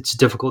why it's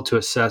difficult to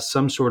assess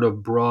some sort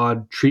of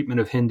broad treatment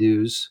of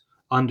Hindus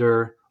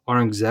under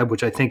Aurangzeb,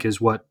 which I think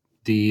is what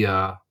the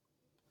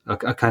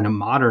a kind of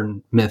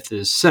modern myth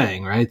is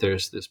saying, right?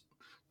 There's this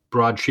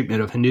broad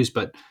treatment of Hindus,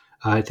 but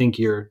I think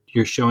you're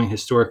showing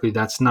historically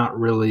that's not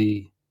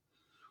really.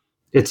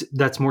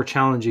 That's more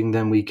challenging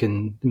than we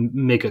can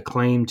make a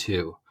claim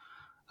to,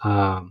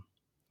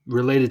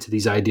 related to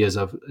these ideas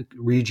of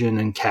region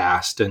and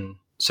caste and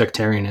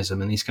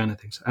sectarianism and these kind of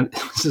things.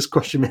 Is this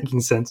question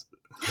making sense?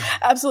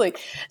 Absolutely.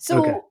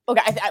 So,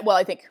 okay.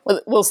 I think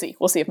we'll see.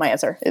 We'll see if my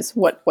answer is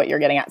what you're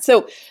getting at.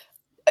 So,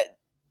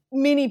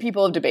 many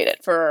people have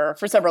debated for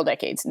several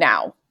decades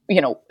now,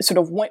 sort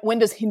of when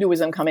does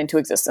Hinduism come into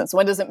existence?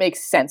 When does it make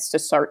sense to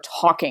start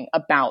talking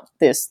about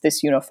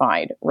this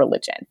unified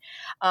religion?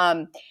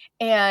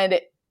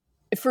 And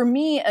for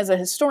me as a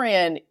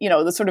historian,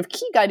 the sort of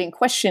key guiding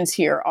questions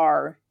here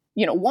are,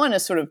 one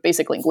is sort of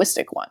basic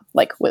linguistic one,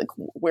 like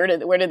where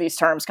do these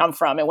terms come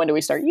from and when do we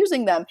start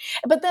using them?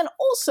 But then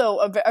also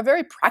a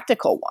very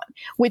practical one,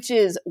 which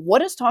is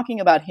what is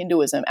talking about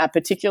Hinduism at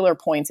particular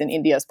points in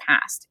India's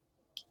past?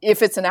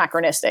 If it's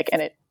anachronistic,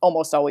 and it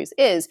almost always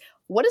is,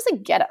 what does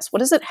it get us? What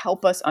does it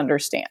help us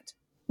understand,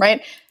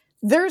 right?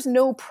 There's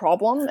no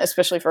problem,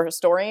 especially for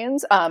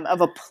historians,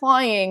 of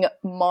applying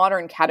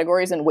modern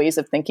categories and ways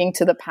of thinking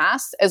to the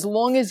past, as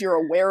long as you're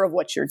aware of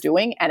what you're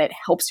doing and it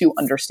helps you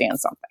understand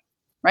something,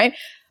 right?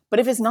 But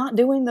if it's not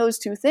doing those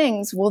two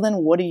things, well, then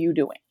what are you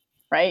doing,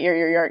 right?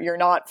 You're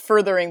not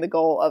furthering the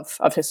goal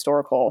of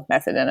historical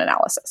method and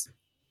analysis.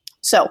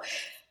 So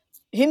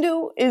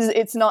Hindu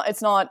it's not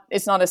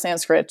a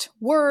Sanskrit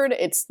word.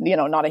 It's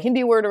not a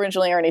Hindi word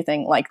originally or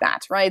anything like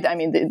that, right? I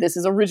mean, this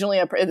is originally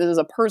a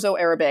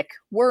Perso-Arabic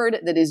word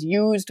that is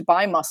used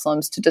by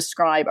Muslims to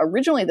describe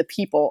originally the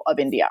people of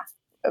India,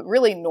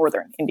 really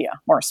northern India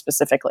more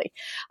specifically.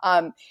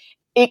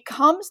 It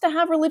comes to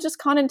have religious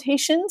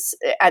connotations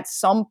at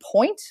some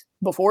point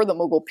before the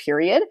Mughal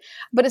period,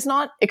 but it's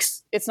not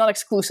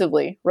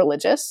exclusively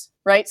religious,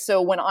 right?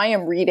 So when I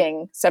am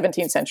reading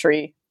 17th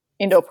century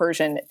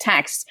Indo-Persian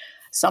texts,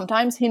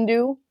 sometimes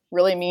Hindu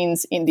really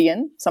means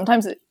Indian,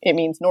 sometimes it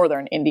means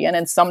Northern Indian,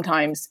 and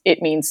sometimes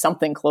it means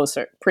something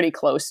pretty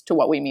close to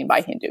what we mean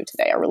by Hindu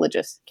today, a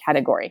religious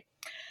category.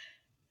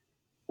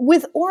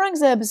 With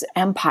Aurangzeb's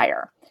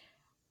empire,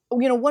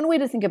 one way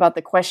to think about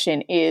the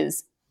question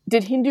is,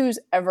 did Hindus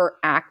ever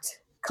act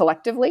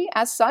collectively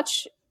as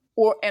such?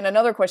 And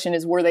another question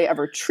is, were they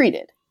ever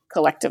treated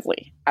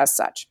collectively as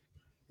such?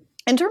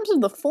 In terms of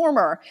the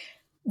former,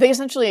 they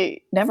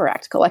essentially never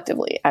act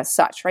collectively as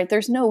such, right?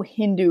 There's no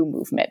Hindu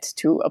movement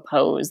to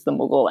oppose the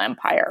Mughal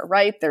Empire,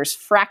 right? There's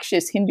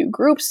fractious Hindu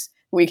groups,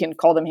 we can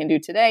call them Hindu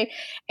today,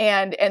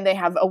 and they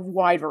have a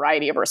wide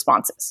variety of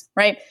responses,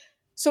 right?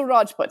 So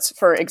Rajputs,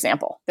 for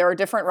example, there are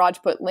different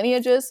Rajput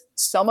lineages.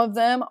 Some of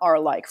them are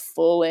like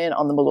full in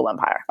on the Mughal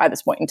Empire by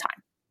this point in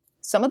time.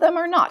 Some of them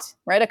are not,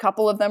 right? A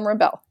couple of them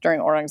rebel during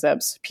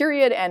Aurangzeb's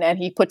period, and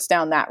he puts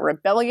down that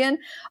rebellion.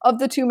 Of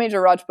the two major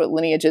Rajput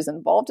lineages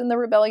involved in the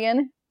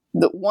rebellion,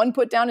 the one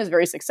put down is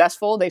very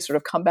successful. They sort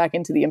of come back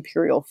into the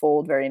imperial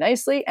fold very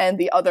nicely, and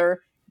the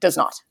other does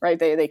not, right?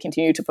 They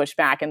continue to push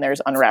back, and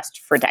there's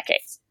unrest for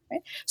decades.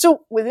 Right?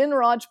 So within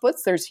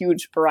Rajputs, there's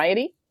huge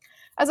variety.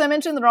 As I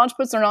mentioned, the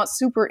Rajputs are not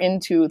super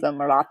into the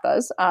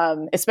Marathas,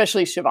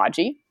 especially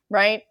Shivaji,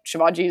 right?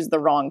 Shivaji is the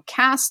wrong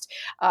caste,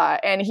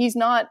 and he's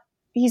not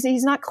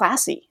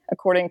classy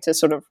according to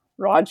sort of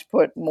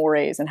Rajput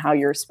mores and how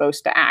you're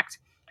supposed to act.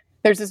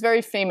 There's this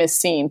very famous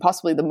scene,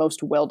 possibly the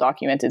most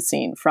well-documented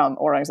scene from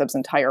Aurangzeb's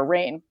entire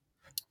reign,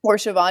 where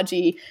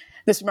Shivaji,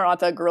 this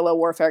Maratha guerrilla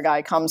warfare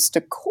guy, comes to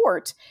the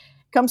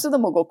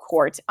Mughal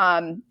court,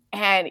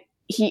 and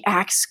he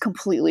acts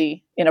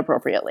completely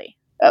inappropriately.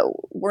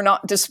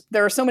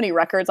 There are so many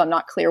records, I'm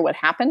not clear what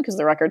happened because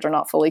the records are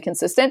not fully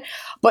consistent,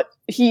 but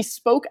he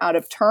spoke out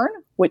of turn,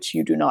 which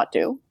you do not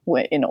do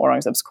in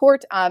Aurangzeb's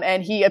court,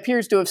 and he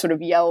appears to have sort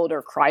of yelled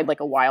or cried like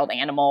a wild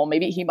animal.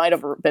 Maybe he might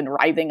have been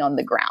writhing on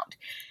the ground.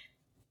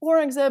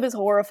 Aurangzeb is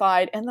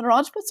horrified, and the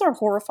Rajputs are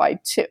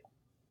horrified too,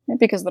 right?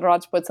 Because the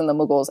Rajputs and the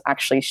Mughals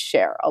actually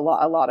share a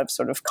lot of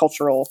sort of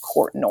cultural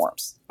court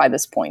norms by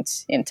this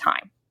point in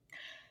time.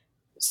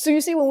 So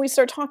you see, when we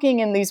start talking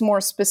in these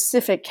more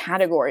specific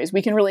categories,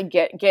 we can really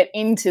get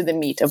into the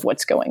meat of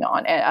what's going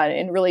on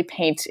and really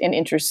paint an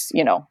interest,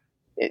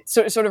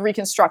 sort of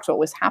reconstruct what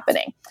was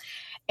happening.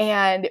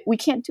 And we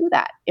can't do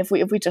that if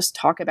we just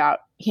talk about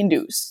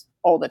Hindus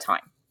all the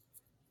time.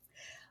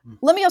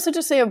 Let me also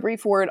just say a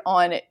brief word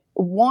on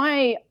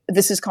why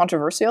this is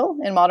controversial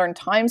in modern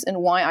times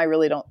and why I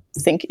really don't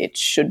think it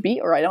should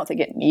be, or I don't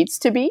think it needs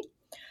to be.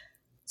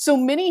 So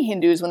many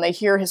Hindus, when they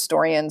hear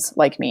historians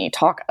like me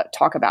talk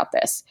about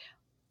this,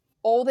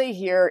 all they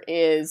hear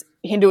is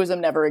Hinduism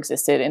never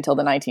existed until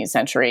the 19th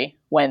century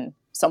when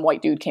some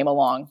white dude came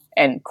along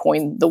and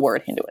coined the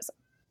word Hinduism.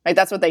 Right?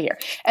 That's what they hear.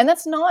 And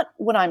that's not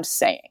what I'm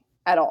saying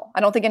at all.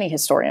 I don't think any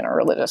historian or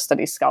religious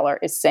studies scholar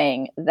is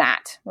saying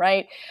that,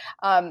 right?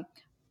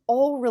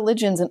 All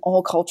religions and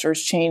all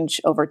cultures change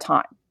over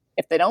time.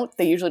 If they don't,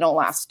 they usually don't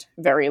last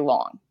very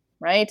long,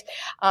 right?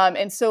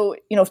 And so,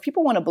 if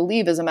people want to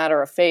believe as a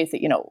matter of faith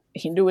that,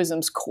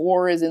 Hinduism's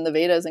core is in the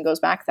Vedas and goes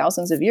back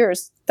thousands of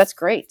years, that's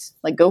great.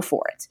 Like, go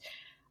for it.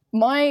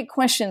 My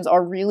questions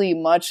are really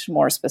much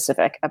more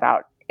specific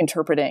about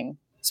interpreting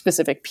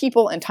specific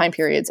people and time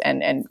periods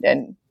and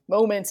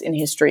moments in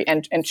history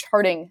and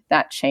charting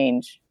that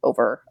change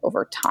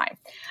over time.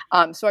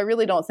 So I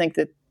really don't think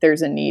that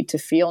there's a need to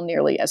feel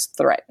nearly as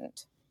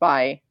threatened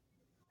by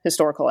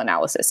historical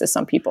analysis as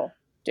some people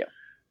do.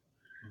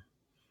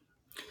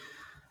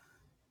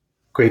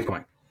 Great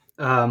point.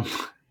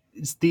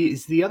 Is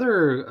the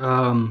other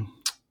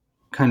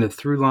kind of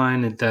through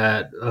line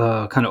that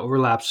kind of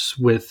overlaps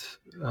with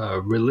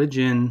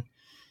religion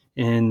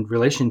in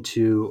relation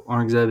to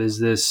Aurangzeb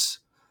is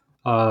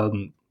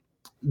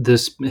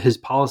his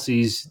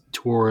policies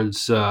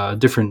towards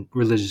different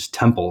religious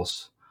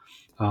temples,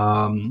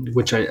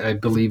 which I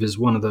believe is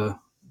one of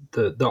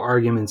the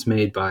arguments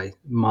made by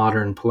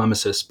modern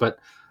polemicists. But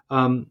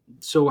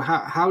so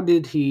how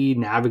did he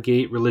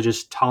navigate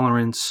religious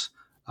tolerance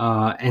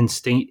and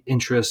state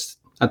interest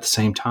at the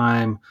same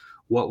time?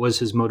 What was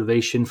his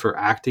motivation for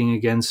acting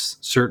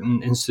against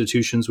certain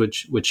institutions,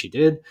 which he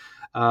did?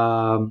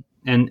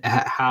 And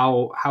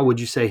how would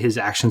you say his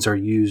actions are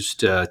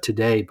used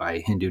today by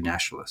Hindu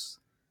nationalists?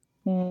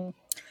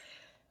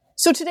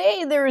 So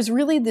today there is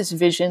really this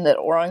vision that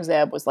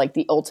Aurangzeb was like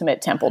the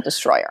ultimate temple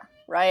destroyer,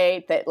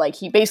 right? That like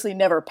he basically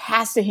never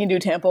passed a Hindu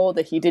temple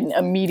that he didn't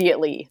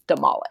immediately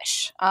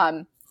demolish.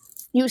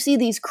 You see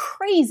these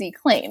crazy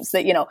claims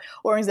that,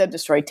 Aurangzeb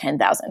destroyed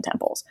 10,000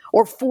 temples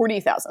or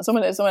 40,000.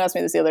 Someone asked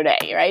me this the other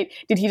day, right?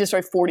 Did he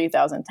destroy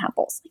 40,000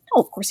 temples?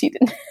 No, of course he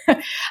didn't.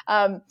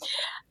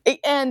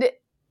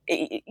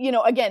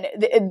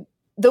 Again,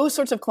 those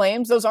sorts of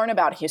claims, those aren't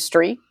about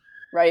history,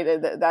 right?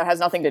 That has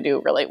nothing to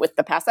do really with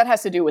the past. That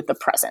has to do with the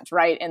present,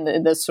 right?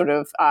 And the sort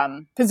of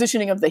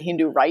positioning of the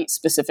Hindu right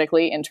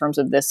specifically in terms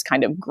of this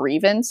kind of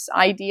grievance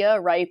idea,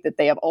 right? That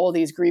they have all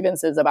these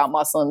grievances about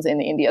Muslims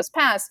in India's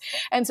past.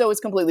 And so it's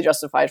completely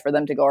justified for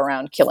them to go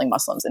around killing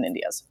Muslims in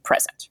India's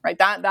present, right?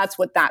 That's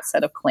what that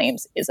set of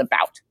claims is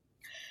about.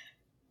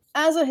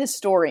 As a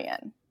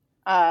historian,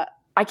 I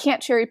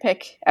can't cherry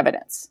pick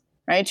evidence.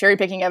 Right? Cherry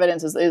picking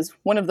evidence is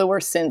one of the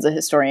worst sins a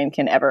historian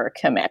can ever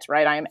commit,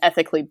 right? I am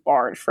ethically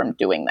barred from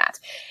doing that.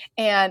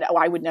 And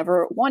I would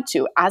never want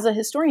to. As a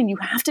historian, you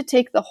have to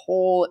take the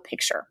whole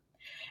picture.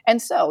 And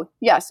so,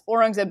 yes,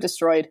 Aurangzeb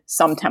destroyed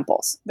some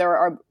temples. There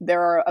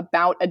are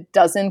about a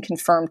dozen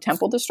confirmed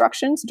temple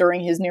destructions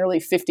during his nearly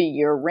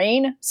 50-year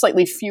reign.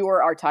 Slightly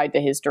fewer are tied to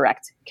his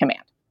direct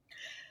command.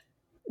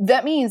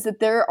 That means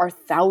that there are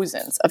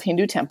thousands of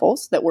Hindu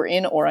temples that were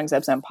in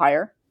Aurangzeb's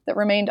empire that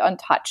remained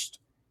untouched.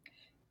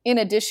 In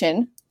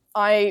addition,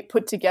 I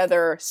put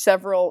together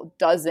several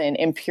dozen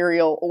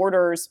imperial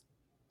orders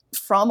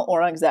from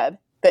Aurangzeb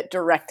that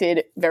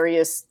directed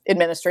various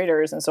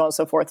administrators and so on and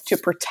so forth to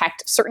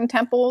protect certain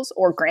temples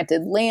or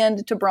granted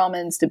land to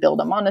Brahmins to build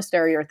a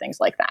monastery or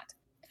things like that.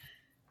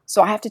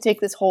 So I have to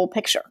take this whole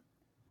picture.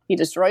 He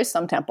destroys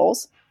some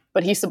temples,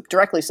 but he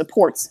directly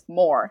supports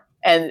more,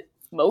 and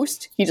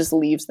most, he just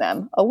leaves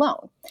them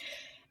alone.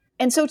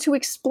 And so to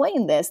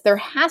explain this, there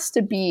has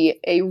to be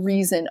a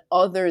reason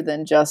other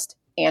than just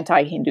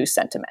anti-Hindu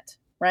sentiment,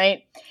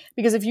 right?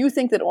 Because if you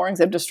think that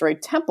Aurangzeb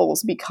destroyed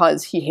temples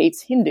because he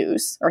hates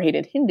Hindus or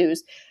hated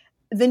Hindus,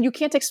 then you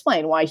can't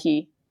explain why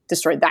he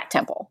destroyed that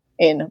temple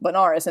in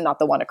Benares and not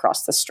the one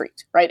across the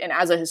street, right? And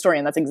as a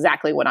historian, that's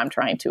exactly what I'm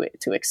trying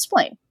to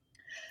explain.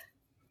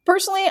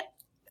 Personally,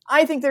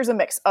 I think there's a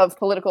mix of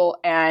political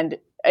and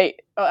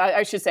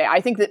I should say, I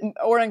think that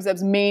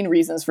Aurangzeb's main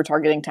reasons for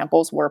targeting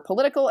temples were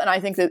political, and I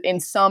think that in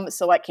some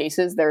select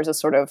cases, there's a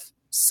sort of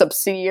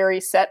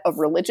subsidiary set of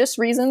religious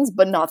reasons,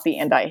 but not the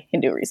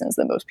anti-Hindu reasons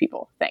that most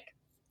people think.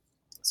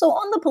 So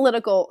on the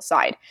political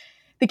side,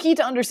 the key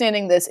to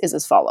understanding this is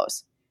as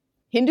follows.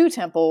 Hindu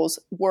temples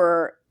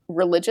were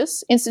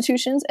religious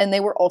institutions, and they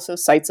were also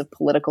sites of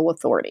political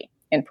authority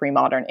in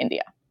pre-modern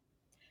India.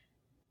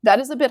 That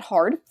is a bit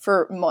hard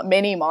for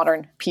many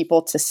modern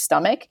people to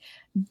stomach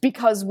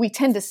because we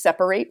tend to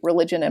separate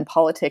religion and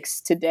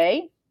politics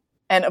today.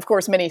 And of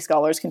course, many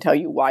scholars can tell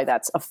you why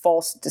that's a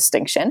false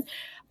distinction.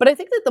 But I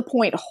think that the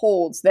point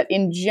holds that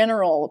in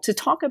general, to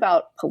talk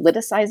about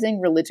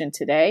politicizing religion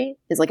today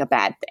is like a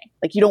bad thing.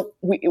 Like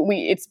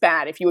it's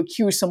bad if you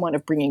accuse someone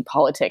of bringing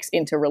politics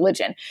into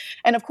religion.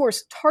 And of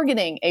course,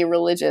 targeting a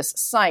religious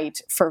site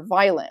for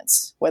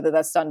violence, whether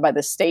that's done by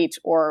the state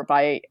or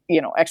by,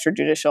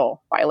 extrajudicial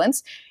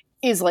violence,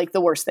 is like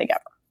the worst thing ever,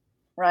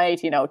 right?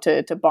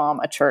 To bomb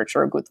a church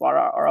or a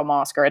gurdwara or a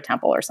mosque or a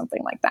temple or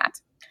something like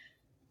that.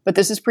 But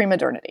this is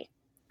pre-modernity,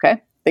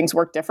 okay? Things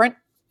work different.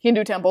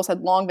 Hindu temples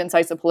had long been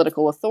sites of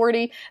political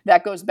authority.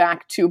 That goes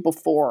back to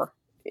before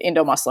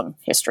Indo-Muslim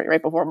history,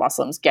 right? Before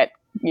Muslims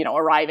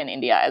arrive in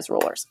India as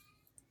rulers.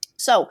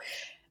 So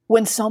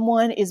when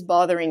someone is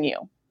bothering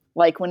you,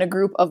 like when a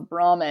group of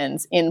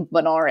Brahmins in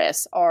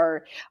Benares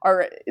are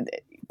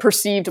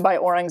perceived by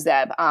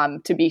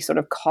Aurangzeb to be sort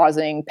of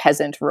causing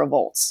peasant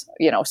revolts,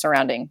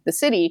 surrounding the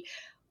city,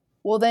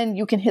 well, then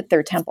you can hit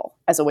their temple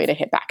as a way to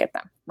hit back at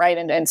them, right?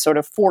 And sort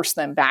of force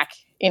them back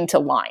into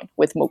line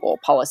with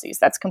Mughal policies.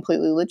 That's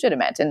completely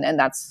legitimate, and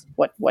that's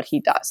what he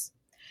does.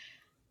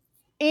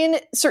 In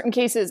certain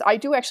cases, I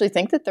do actually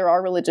think that there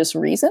are religious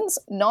reasons.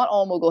 Not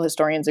all Mughal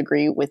historians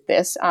agree with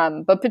this,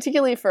 but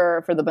particularly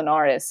for the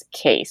Benares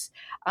case,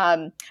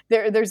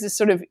 there's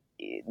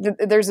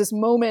this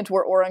moment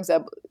where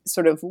Aurangzeb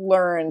sort of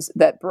learns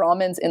that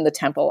Brahmins in the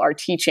temple are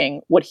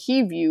teaching what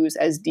he views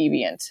as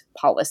deviant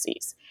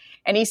policies.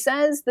 And he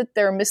says that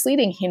they're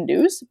misleading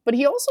Hindus, but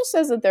he also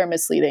says that they're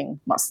misleading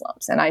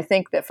Muslims. And I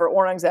think that for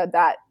Aurangzeb,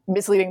 that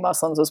misleading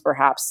Muslims was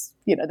perhaps,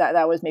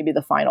 that was maybe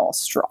the final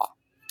straw.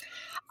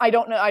 I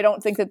don't know. I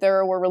don't think that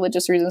there were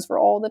religious reasons for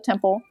all the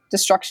temple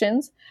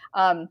destructions.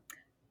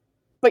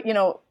 But,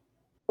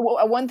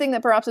 one thing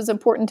that perhaps is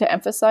important to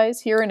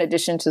emphasize here, in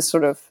addition to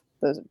sort of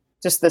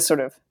this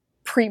sort of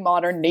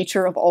pre-modern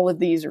nature of all of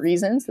these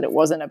reasons, that it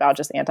wasn't about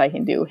just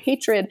anti-Hindu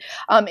hatred,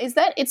 is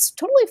that it's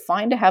totally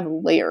fine to have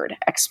layered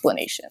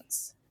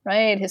explanations,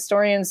 right?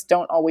 Historians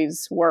don't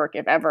always work,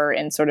 if ever,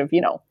 in sort of,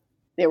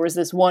 there was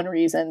this one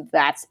reason,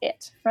 that's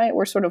it, right?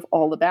 We're sort of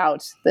all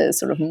about the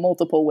sort of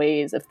multiple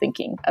ways of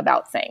thinking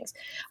about things,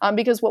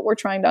 because what we're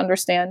trying to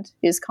understand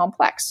is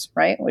complex,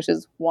 right? Which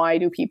is, why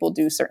do people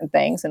do certain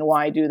things, and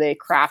why do they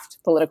craft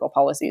political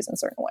policies in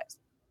certain ways?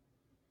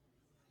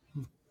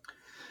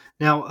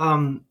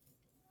 Now,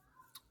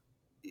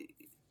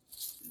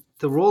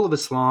 the role of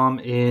Islam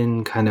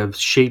in kind of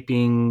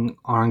shaping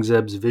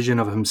Aurangzeb's vision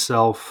of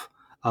himself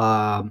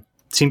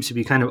seems to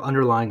be kind of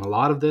underlying a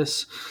lot of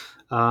this.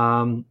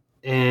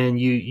 And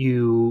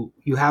you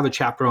have a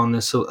chapter on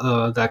this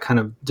that kind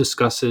of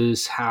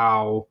discusses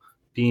how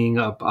being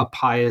a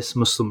pious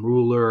Muslim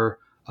ruler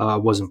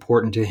was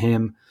important to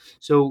him.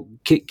 So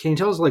can you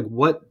tell us, like,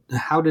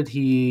 how did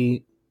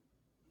he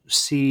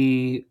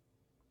see,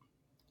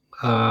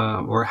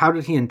 or how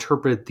did he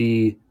interpret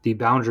the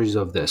boundaries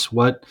of this?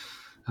 What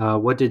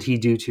did he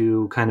do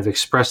to kind of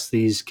express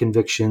these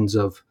convictions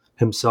of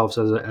himself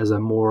as a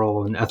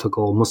moral and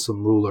ethical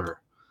Muslim ruler?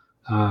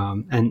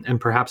 And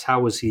perhaps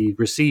how was he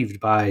received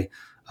by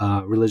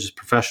religious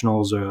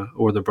professionals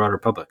or the broader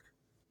public?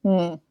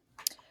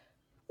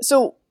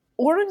 So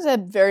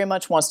Aurangzeb very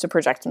much wants to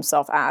project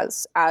himself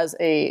as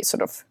a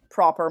sort of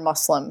proper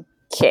Muslim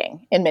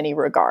king in many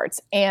regards.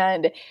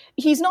 And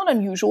he's not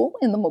unusual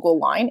in the Mughal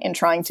line in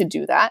trying to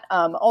do that,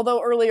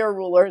 although earlier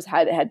rulers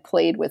had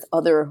played with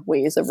other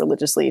ways of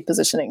religiously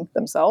positioning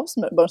themselves,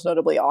 most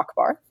notably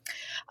Akbar.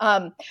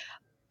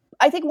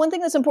 I think one thing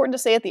that's important to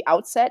say at the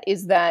outset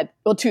is that,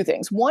 well, two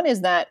things. One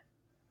is that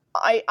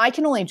I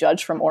can only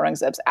judge from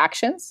Aurangzeb's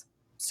actions.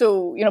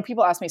 So,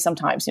 people ask me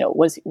sometimes,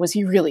 was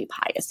he really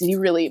pious? Did he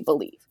really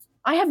believe?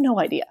 I have no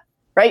idea,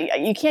 right?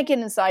 You can't get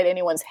inside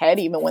anyone's head,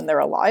 even when they're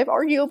alive,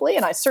 arguably.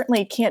 And I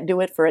certainly can't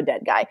do it for a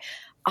dead guy.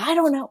 I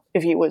don't know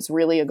if he was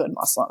really a good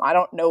Muslim. I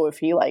don't know if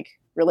he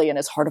really in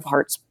his heart of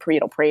hearts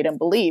prayed and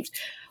believed.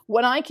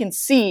 What I can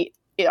see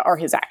are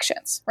his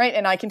actions, right?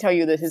 And I can tell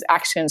you that his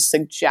actions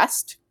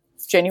suggest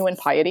genuine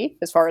piety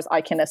as far as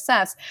I can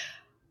assess.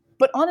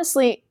 But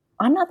honestly,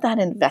 I'm not that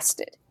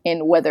invested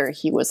in whether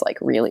he was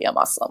really a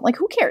Muslim.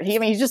 Who cares?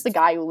 He's just the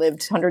guy who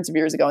lived hundreds of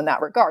years ago in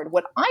that regard.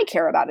 What I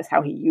care about is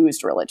how he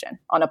used religion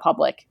on a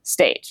public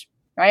stage,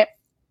 right?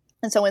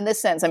 And so in this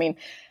sense,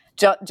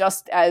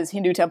 just as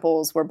Hindu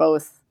temples were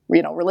both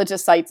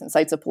religious sites and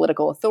sites of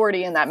political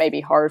authority, and that may be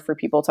hard for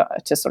people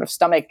to sort of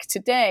stomach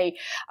today.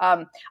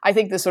 I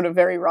think the sort of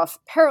very rough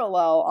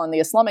parallel on the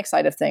Islamic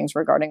side of things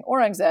regarding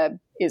Aurangzeb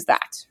is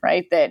that,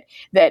 right? That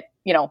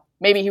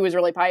maybe he was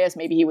really pious,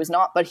 maybe he was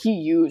not, but he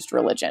used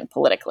religion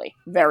politically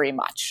very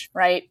much,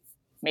 right?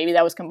 Maybe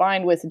that was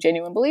combined with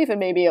genuine belief, and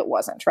maybe it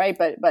wasn't, right?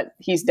 But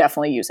he's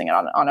definitely using it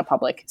on a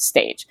public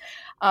stage.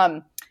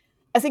 I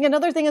think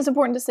another thing that's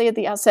important to say at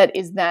the outset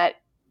is that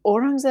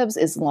Aurangzeb's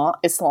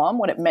Islam,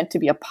 what it meant to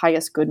be a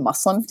pious, good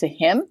Muslim to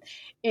him,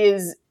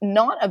 is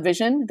not a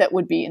vision that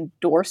would be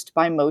endorsed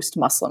by most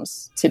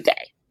Muslims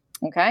today.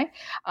 Okay?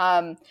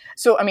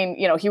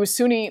 He was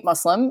Sunni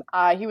Muslim.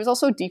 He was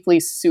also deeply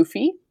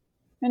Sufi.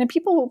 And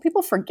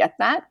people forget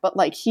that, but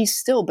he's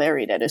still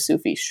buried at a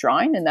Sufi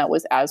shrine, and that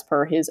was as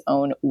per his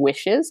own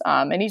wishes.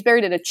 And he's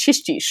buried at a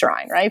Chishti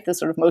shrine, right? The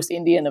sort of most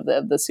Indian of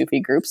the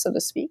Sufi groups, so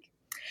to speak.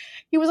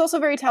 He was also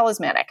very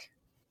talismanic.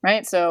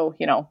 Right. So,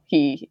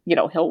 he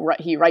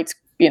writes,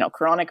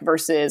 Quranic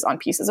verses on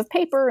pieces of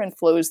paper and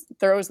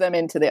throws them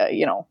into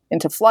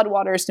into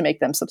floodwaters to make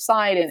them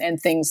subside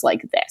and things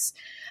like this.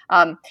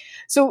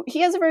 So he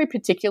has a very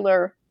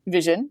particular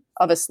vision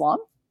of Islam,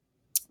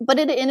 but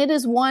it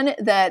is one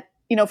that,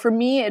 for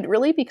me, it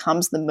really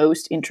becomes the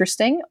most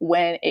interesting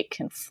when it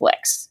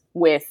conflicts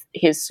with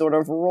his sort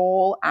of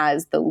role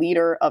as the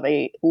leader of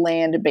a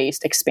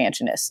land-based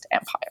expansionist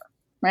empire.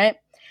 Right.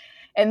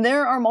 And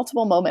there are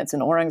multiple moments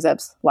in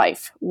Aurangzeb's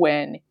life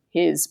when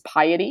his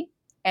piety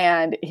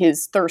and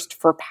his thirst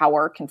for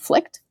power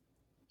conflict.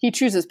 He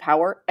chooses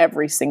power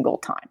every single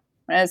time.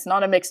 And it's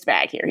not a mixed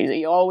bag here.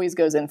 He always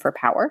goes in for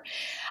power.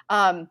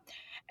 And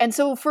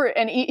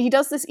he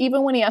does this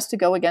even when he has to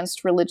go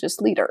against religious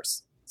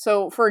leaders.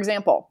 So, for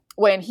example,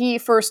 when he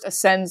first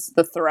ascends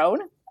the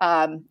throne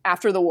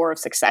after the War of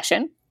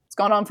Succession, it's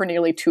gone on for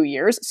nearly 2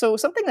 years. So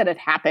something that had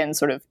happened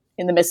sort of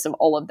in the midst of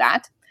all of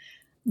that.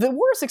 The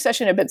War of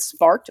Succession had been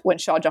sparked when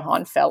Shah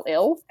Jahan fell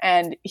ill,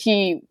 and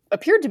he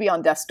appeared to be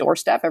on death's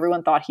doorstep.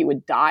 Everyone thought he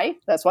would die.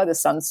 That's why the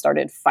sons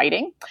started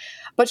fighting.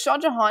 But Shah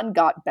Jahan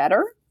got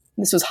better.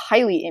 This was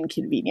highly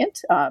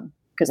inconvenient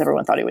because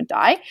everyone thought he would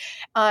die.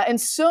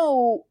 And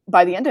so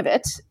by the end of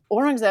it,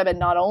 Aurangzeb had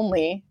not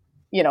only,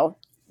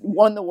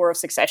 won the War of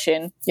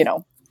Succession,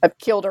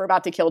 killed or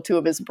about to kill 2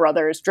 of his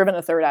brothers, driven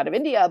a third out of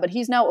India, but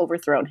he's now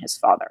overthrown his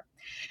father.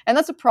 And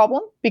that's a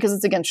problem because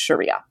it's against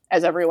Sharia,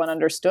 as everyone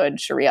understood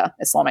Sharia,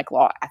 Islamic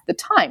law at the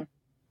time.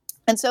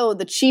 And so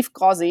the chief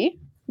Ghazi,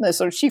 the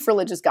sort of chief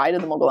religious guide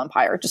of the Mughal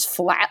Empire, just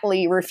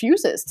flatly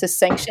refuses to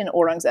sanction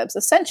Aurangzeb's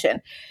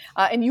ascension.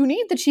 And you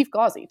need the chief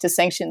Ghazi to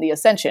sanction the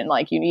ascension.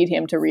 Like, you need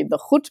him to read the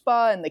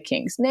khutbah in the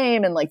king's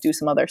name and like do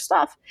some other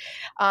stuff.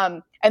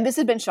 And this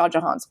had been Shah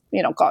Jahan's,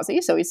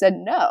 Ghazi. So he said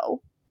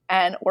no.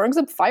 And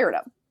Aurangzeb fired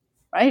him,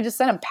 right? He just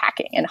sent him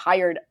packing and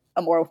hired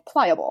a more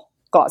pliable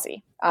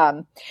Ghazi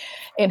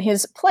in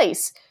his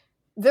place.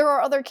 There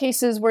are other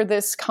cases where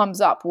this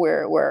comes up,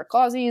 where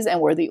Qazis and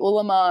where the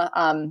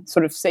ulama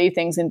sort of say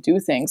things and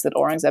do things that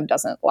Aurangzeb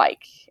doesn't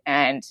like.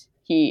 And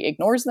he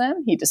ignores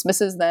them, he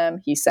dismisses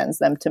them, he sends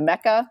them to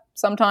Mecca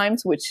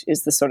sometimes, which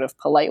is the sort of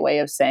polite way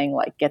of saying,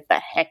 like, get the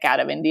heck out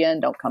of India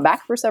and don't come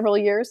back for several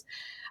years.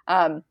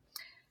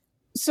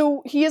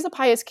 So he is a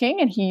pious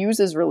king and he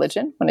uses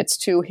religion when it's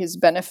to his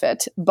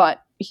benefit,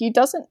 but he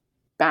doesn't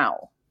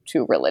bow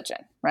to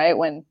religion, right?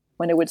 When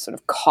it would sort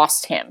of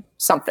cost him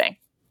something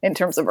in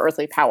terms of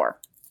earthly power.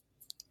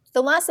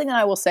 The last thing that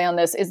I will say on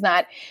this is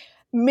that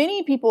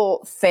many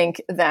people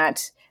think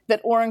that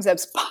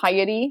Aurangzeb's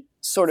piety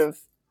sort of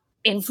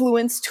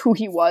influenced who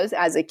he was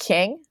as a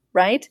king,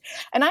 right?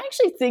 And I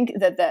actually think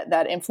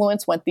that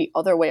influence went the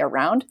other way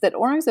around, that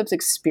Aurangzeb's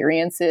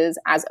experiences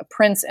as a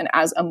prince and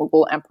as a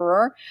Mughal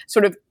emperor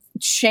sort of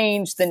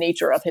changed the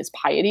nature of his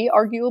piety,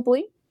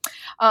 arguably.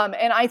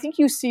 And I think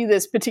you see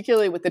this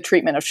particularly with the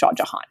treatment of Shah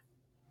Jahan.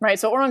 Right,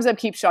 so Aurangzeb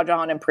keeps Shah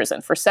Jahan in prison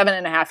for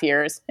 7.5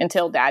 years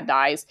until dad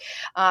dies.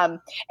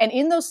 And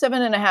in those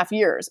 7.5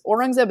 years,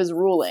 Aurangzeb is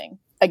ruling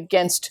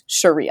against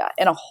Sharia.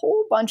 And a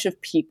whole bunch of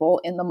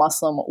people in the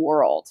Muslim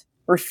world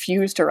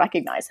refuse to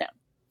recognize him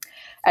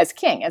as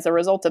king as a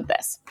result of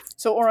this.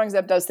 So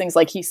Aurangzeb does things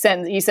like he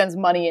sends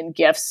money and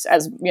gifts,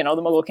 as the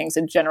Mughal kings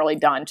had generally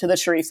done, to the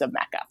Sharifs of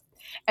Mecca.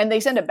 And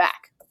they send it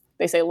back.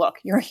 They say, look,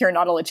 you're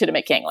not a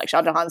legitimate king. Like,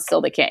 Shah Jahan's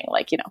still the king.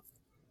 Like,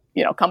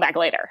 come back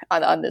later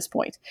on this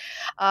point.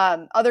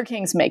 Other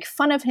kings make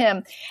fun of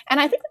him. And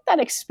I think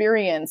that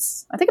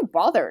experience, I think it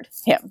bothered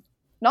him.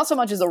 Not so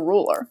much as a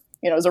ruler.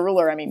 As a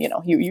ruler, I mean,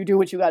 you do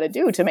what you got to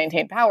do to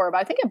maintain power. But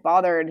I think it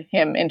bothered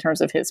him in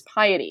terms of his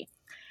piety.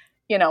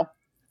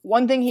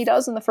 One thing he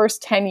does in the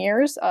first 10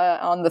 years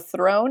on the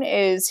throne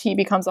is he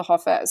becomes a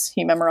Hafiz.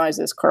 He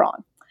memorizes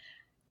Quran.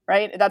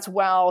 Right? That's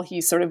while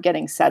he's sort of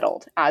getting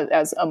settled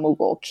as a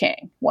Mughal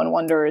king. One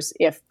wonders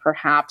if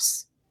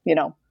perhaps,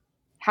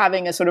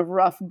 having a sort of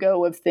rough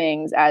go of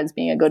things as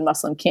being a good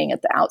Muslim king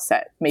at the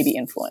outset maybe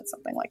influence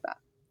something like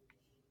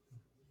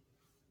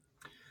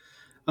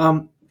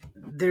that.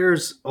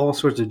 There's all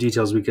sorts of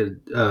details we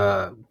could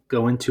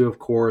go into, of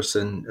course,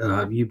 and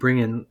you bring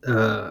in,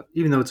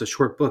 even though it's a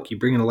short book, you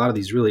bring in a lot of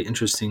these really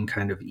interesting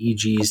kind of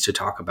EGs to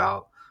talk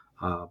about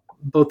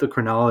both the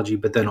chronology,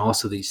 but then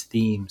also these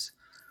themes.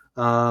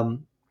 So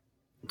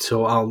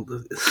I'll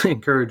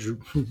encourage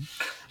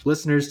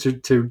listeners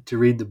to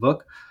read the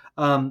book.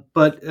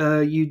 But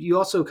you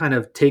also kind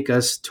of take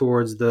us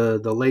towards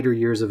the later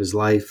years of his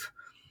life.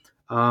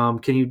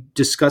 Can you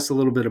discuss a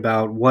little bit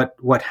about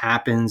what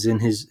happens in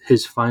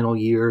his final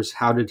years?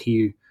 How did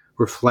he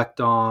reflect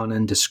on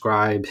and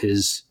describe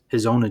his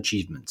own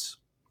achievements?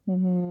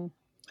 Mm-hmm.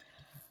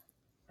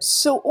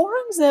 So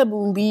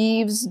Aurangzeb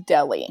leaves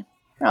Delhi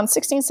around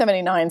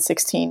 1679,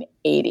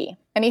 1680,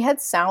 and he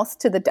heads south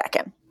to the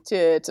Deccan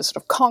to sort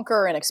of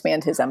conquer and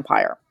expand his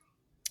empire.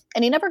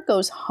 And he never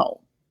goes home.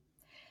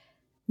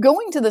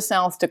 Going to the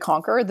south to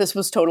conquer, this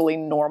was totally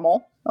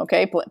normal.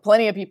 Okay,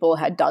 plenty of people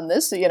had done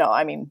this.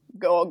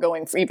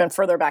 Going even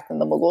further back than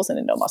the Mughals and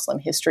into Muslim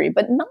history,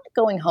 but not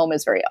going home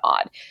is very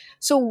odd.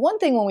 So one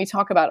thing when we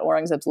talk about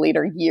Aurangzeb's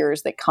later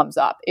years that comes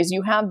up is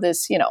you have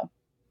this,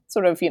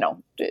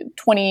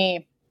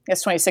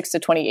 26 to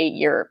 28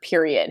 year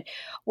period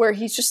where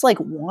he's just like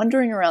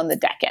wandering around the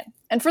Deccan.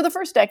 And for the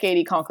first decade,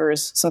 he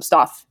conquers some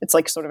stuff. It's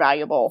like sort of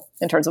valuable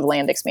in terms of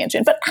land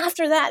expansion. But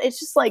after that, it's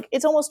just like,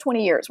 it's almost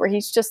 20 years where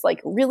he's just like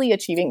really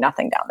achieving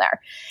nothing down there.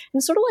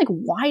 And sort of like,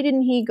 why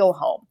didn't he go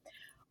home?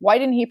 Why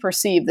didn't he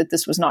perceive that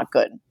this was not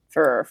good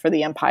for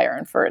the empire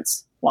and for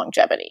its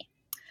longevity?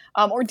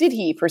 Or did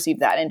he perceive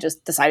that and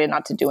just decided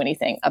not to do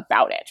anything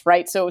about it,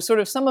 right? So sort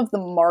of some of the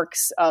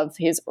marks of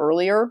his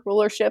earlier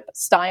rulership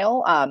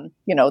style,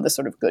 the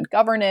sort of good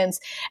governance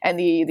and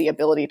the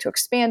ability to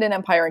expand an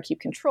empire and keep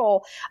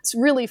control,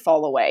 really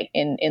fall away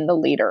in the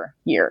later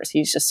years.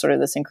 He's just sort of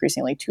this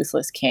increasingly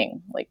toothless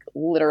king, like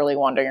literally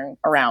wandering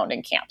around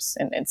in camps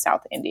in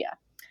South India.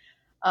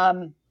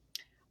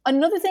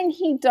 Another thing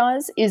he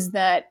does is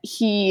that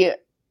he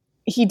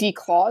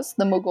declaws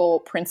the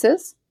Mughal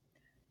princes.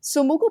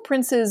 So Mughal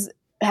princes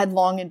had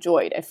long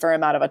enjoyed a fair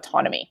amount of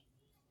autonomy.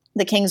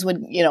 The kings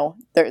would,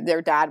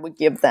 their dad would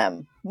give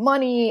them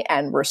money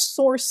and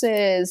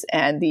resources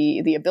and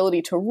the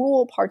ability to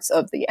rule parts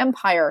of the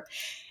empire.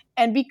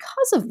 And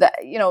because of that,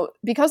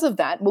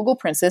 Mughal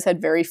princes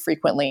had very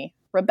frequently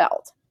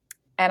rebelled.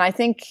 And I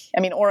think,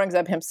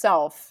 Aurangzeb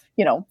himself,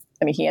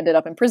 he ended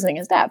up imprisoning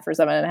his dad for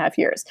 7.5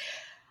 years.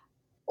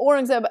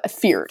 Aurangzeb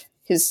feared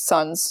his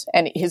sons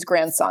and his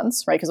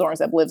grandsons, right? Because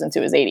Aurangzeb lives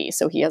into his 80s,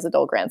 so he has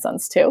adult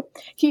grandsons too.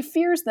 He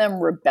fears them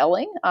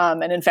rebelling.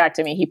 And in fact,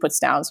 I mean, he puts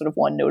down sort of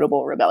one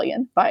notable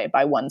rebellion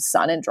by one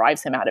son and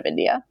drives him out of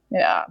India.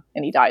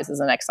 And he dies as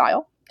an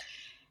exile.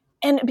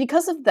 And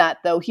because of that,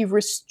 though, he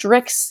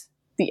restricts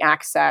the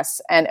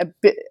access and a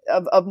bit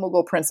of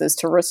Mughal princes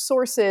to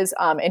resources,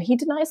 and he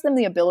denies them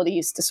the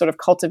abilities to sort of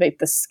cultivate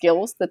the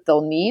skills that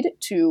they'll need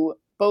to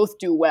both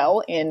do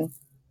well in,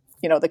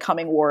 the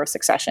coming war of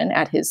succession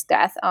at his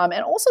death,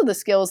 and also the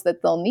skills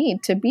that they'll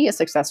need to be a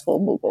successful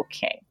Mughal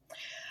king.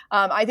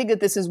 I think that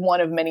this is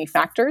one of many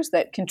factors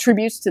that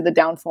contributes to the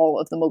downfall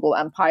of the Mughal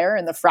Empire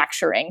and the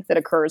fracturing that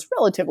occurs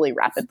relatively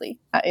rapidly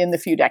in the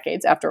few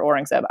decades after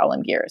Aurangzeb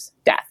Alamgir's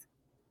death.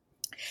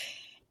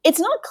 It's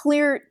not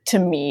clear to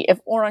me if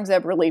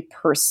Aurangzeb really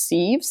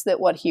perceives that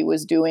what he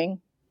was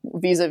doing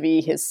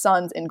vis-a-vis his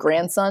sons and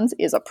grandsons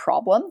is a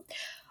problem.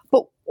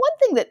 But one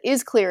thing that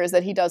is clear is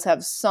that he does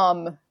have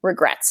some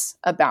regrets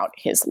about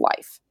his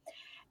life.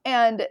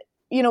 And,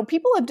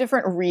 people have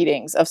different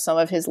readings of some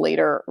of his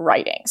later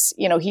writings.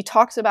 He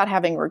talks about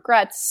having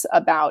regrets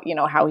about,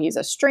 how he's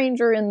a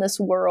stranger in this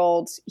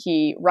world.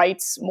 He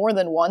writes more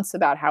than once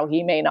about how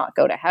he may not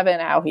go to heaven,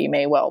 how he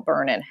may well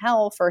burn in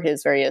hell for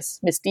his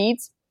various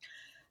misdeeds.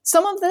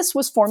 Some of this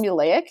was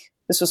formulaic.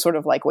 This was sort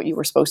of like what you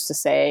were supposed to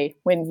say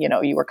when,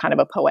 you were kind of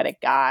a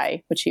poetic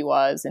guy, which he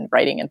was, and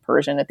writing in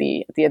Persian at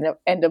the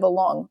end of a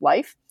long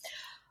life.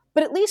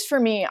 But at least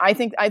for me, I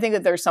think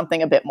that there's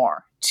something a bit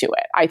more to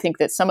it. I think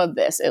that some of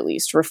this at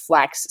least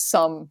reflects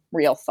some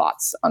real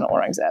thoughts on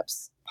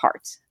Aurangzeb's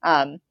part.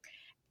 And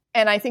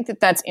I think that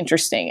that's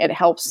interesting. It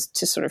helps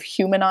to sort of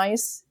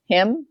humanize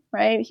him,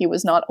 right? He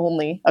was not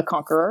only a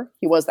conqueror,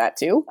 he was that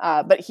too,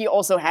 but he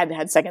also had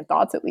second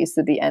thoughts, at least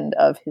at the end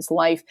of his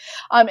life,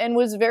 and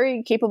was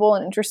very capable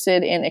and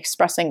interested in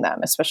expressing them,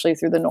 especially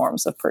through the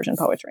norms of Persian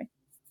poetry.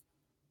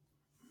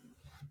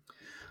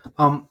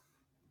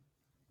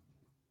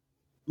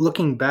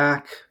 Looking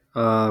back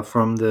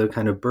from the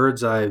kind of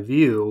bird's eye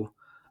view,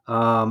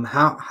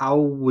 how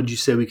would you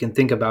say we can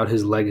think about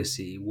his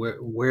legacy?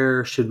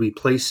 Where should we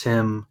place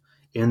him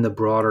in the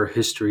broader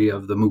history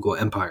of the Mughal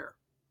Empire?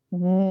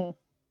 Mm-hmm.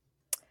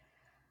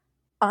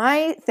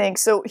 I think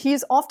so.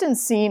 He's often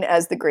seen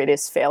as the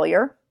greatest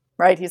failure,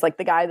 right? He's like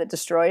the guy that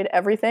destroyed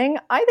everything.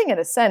 I think in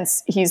a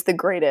sense, he's the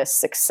greatest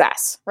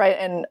success, right?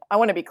 And I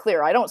want to be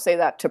clear. I don't say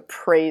that to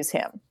praise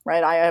him,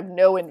 right? I have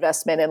no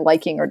investment in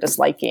liking or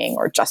disliking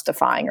or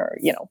justifying or,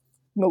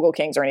 Mughal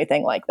kings or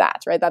anything like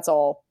that, right? That's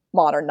all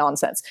modern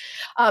nonsense.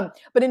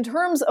 But in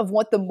terms of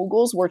what the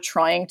Mughals were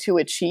trying to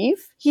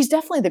achieve, he's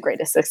definitely the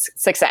greatest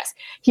success.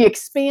 He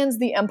expands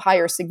the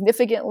empire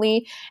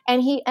significantly,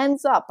 and he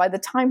ends up, by the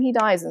time he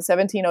dies in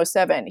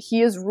 1707,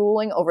 he is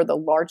ruling over the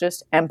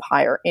largest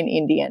empire in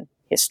Indian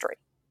history,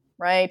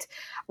 right?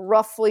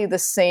 Roughly the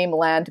same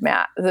land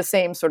mass, the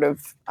same sort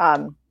of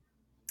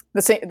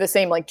the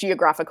same like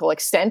geographical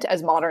extent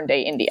as modern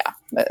day India,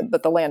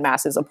 but the land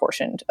mass is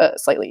apportioned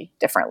slightly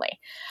differently.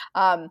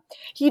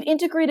 He'd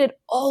integrated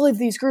all of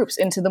these groups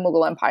into the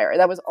Mughal Empire.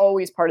 That was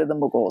always part of the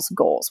Mughals'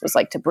 goals, was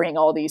like to bring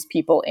all these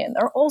people in.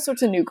 There are all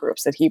sorts of new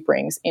groups that he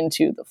brings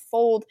into the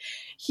fold.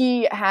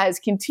 He has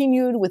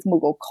continued with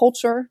Mughal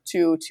culture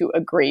to a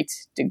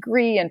great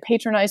degree and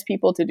patronized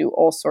people to do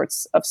all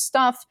sorts of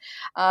stuff.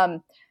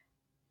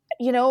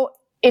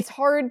 It's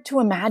hard to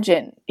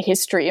imagine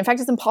history. In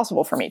fact, it's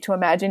impossible for me to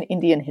imagine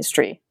Indian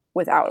history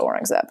without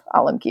Aurangzeb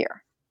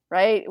Alamgir,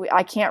 right?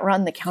 I can't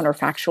run the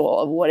counterfactual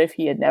of what if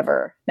he had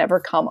never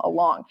come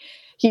along.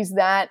 He's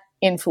that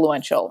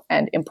influential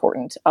and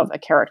important of a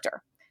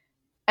character.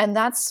 And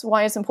that's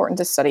why it's important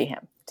to study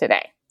him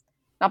today.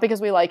 Not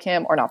because we like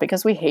him or not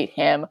because we hate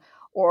him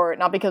or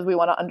not because we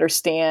want to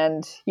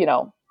understand,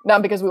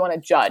 not because we want to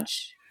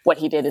judge what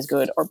he did as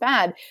good or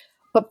bad,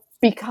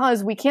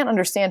 because we can't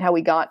understand how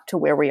we got to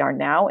where we are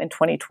now in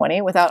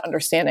 2020 without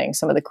understanding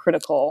some of the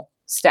critical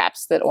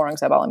steps that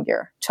Aurangzeb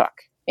Alamgir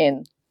took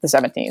in the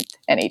 17th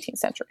and 18th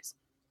centuries.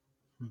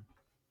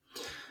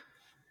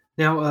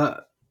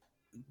 Now,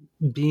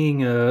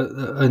 being a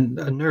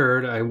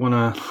nerd, I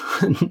want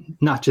to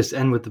not just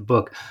end with the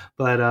book,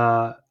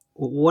 but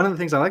one of the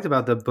things I liked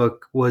about the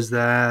book was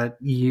that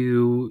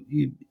you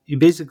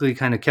basically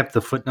kind of kept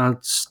the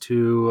footnotes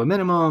to a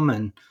minimum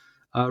and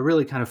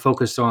really kind of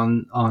focused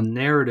on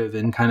narrative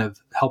and kind of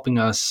helping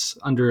us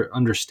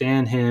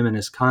understand him and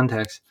his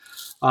context.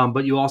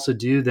 But you also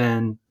do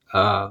then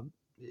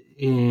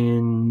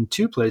in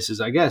two places,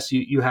 I guess.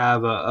 You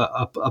have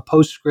a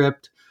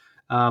postscript,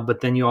 but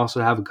then you also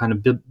have a kind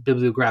of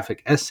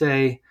bibliographic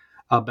essay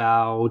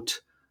about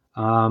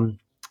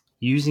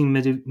using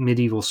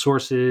medieval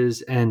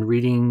sources and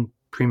reading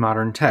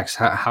pre-modern texts.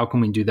 How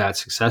can we do that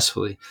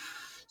successfully?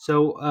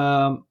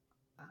 So,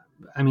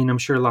 I'm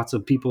sure lots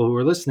of people who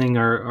are listening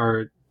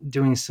are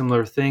doing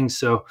similar things.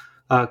 So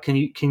can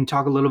you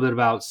talk a little bit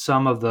about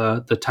some of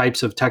the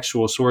types of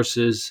textual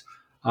sources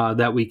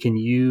that we can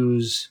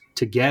use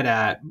to get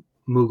at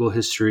Mughal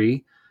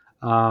history,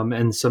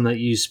 and some that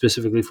you use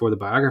specifically for the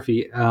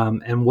biography,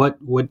 and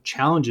what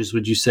challenges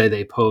would you say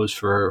they pose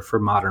for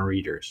modern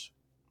readers?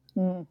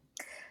 Mm.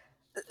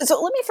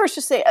 So let me first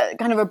just say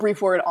kind of a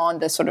brief word on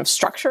the sort of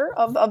structure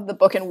of the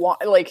book and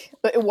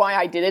why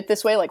I did it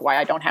this way, like why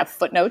I don't have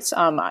footnotes,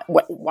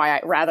 why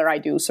I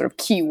do sort of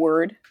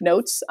keyword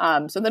notes.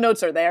 So the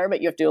notes are there,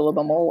 but you have to do a little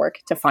bit more work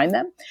to find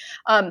them.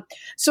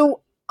 So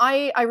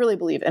I really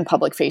believe in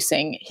public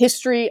facing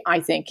history.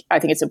 I think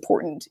it's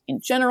important in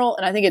general,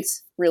 and I think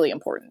it's really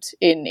important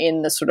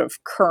in the sort of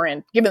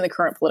given the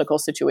current political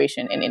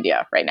situation in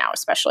India right now,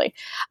 especially.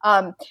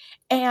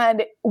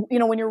 And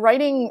when you're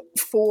writing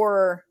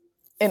for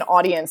an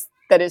audience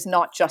that is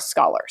not just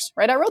scholars,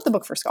 right? I wrote the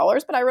book for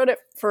scholars, but I wrote it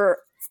for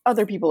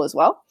other people as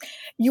well.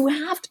 You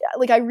have to,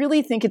 I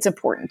really think it's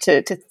important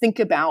to think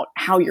about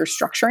how you're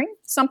structuring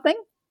something,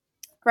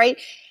 right?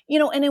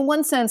 And in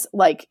one sense,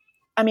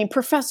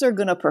 professor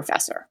gonna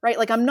professor, right?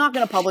 I'm not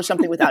gonna publish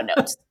something without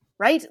notes,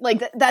 right?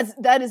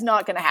 That is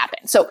not gonna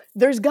happen. So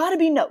there's gotta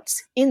be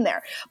notes in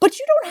there, but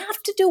you don't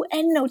have to do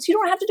endnotes. You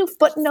don't have to do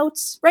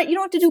footnotes, right? You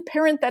don't have to do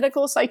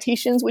parenthetical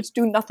citations, which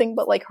do nothing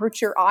but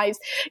hurt your eyes.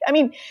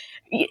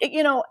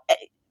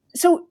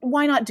 So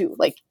why not do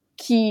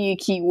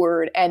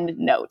keyword end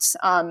notes?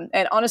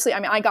 And honestly,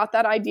 I got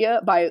that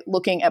idea by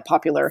looking at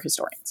popular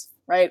historians,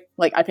 right?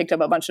 I picked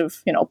up a bunch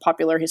of,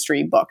 popular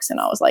history books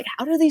and I was like,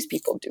 how do these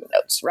people do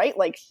notes, right?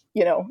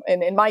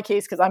 And in my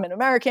case, because I'm an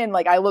American,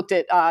 I looked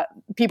at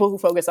people who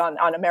focus on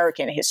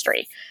American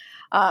history.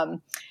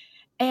 And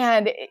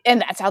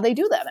that's how they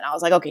do them. And I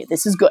was like, okay,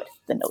 this is good.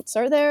 The notes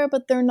are there,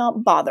 but they're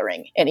not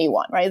bothering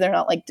anyone, right? They're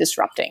not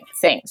disrupting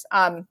things.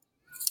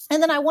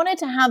 And then I wanted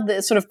to have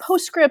the sort of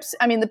postscripts.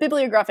 The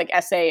bibliographic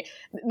essay,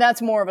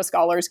 that's more of a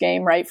scholar's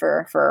game, right?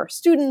 For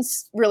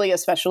students, really,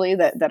 especially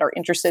that are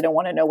interested and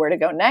want to know where to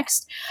go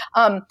next.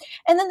 And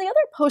then the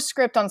other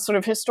postscript on sort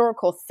of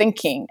historical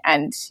thinking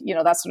and,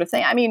 that sort of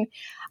thing.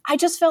 I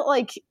just felt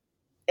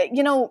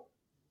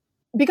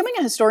becoming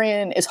a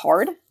historian is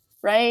hard,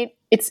 right?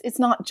 It's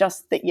not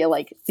just that you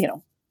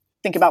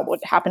think about what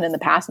happened in the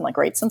past and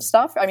write some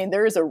stuff.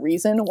 There is a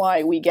reason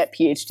why we get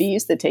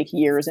PhDs that take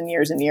years and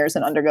years and years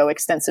and undergo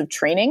extensive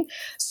training.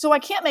 So I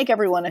can't make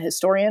everyone a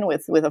historian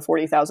with a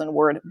 40,000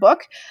 word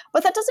book,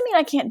 but that doesn't mean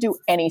I can't do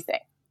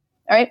anything.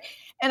 All right.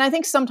 And I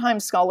think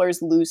sometimes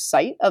scholars lose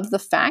sight of the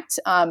fact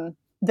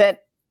that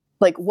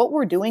what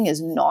we're doing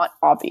is not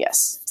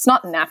obvious. It's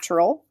not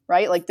natural,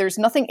 right? There's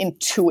nothing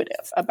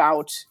intuitive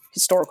about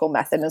historical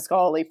method and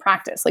scholarly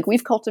practice.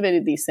 We've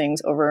cultivated these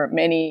things over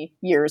many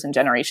years and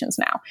generations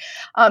now.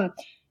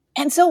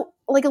 And so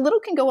a little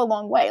can go a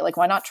long way.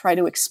 Why not try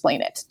to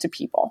explain it to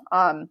people?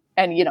 And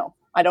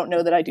I don't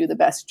know that I do the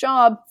best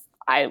job.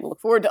 I look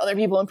forward to other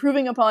people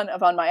improving upon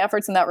my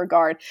efforts in that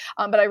regard.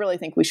 But I really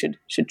think we should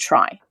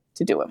try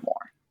to do it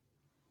more.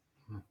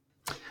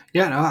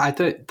 Yeah, no, I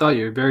thought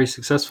you were very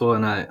successful,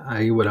 and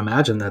I would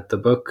imagine that the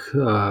book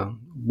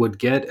would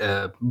get,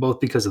 both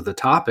because of the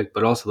topic,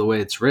 but also the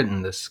way it's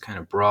written, this kind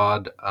of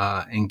broad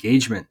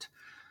engagement.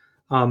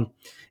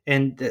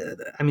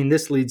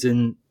 This leads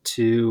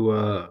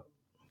into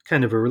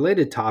kind of a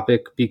related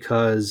topic,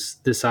 because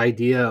this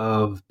idea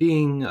of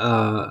being,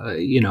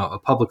 a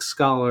public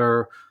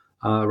scholar,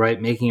 right,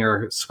 making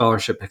our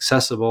scholarship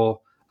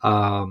accessible.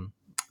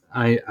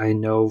 I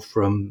know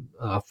from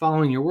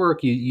following your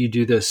work, you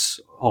do this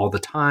all the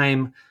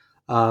time,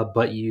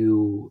 but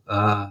you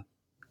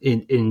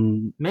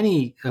in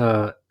many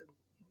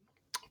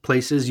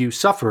places you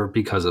suffer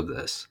because of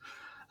this,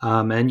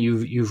 and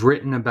you've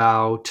written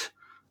about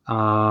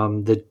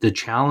the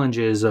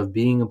challenges of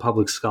being a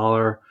public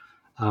scholar,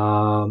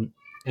 and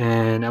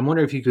I'm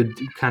wondering if you could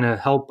kind of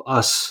help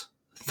us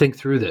think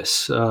through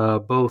this,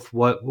 both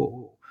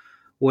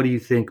what do you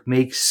think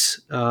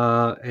makes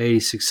a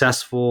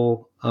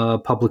successful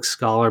public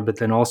scholar, but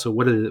then also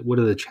what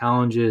are the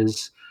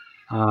challenges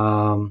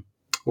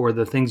or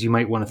the things you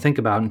might want to think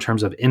about in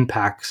terms of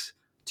impacts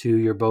to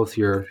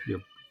your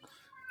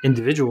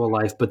individual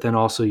life, but then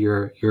also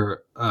your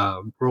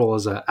role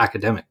as an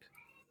academic?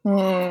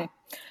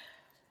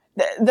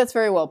 That's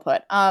very well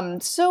put.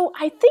 So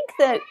I think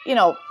that,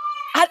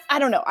 I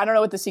don't know. I don't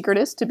know what the secret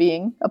is to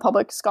being a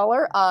public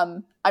scholar.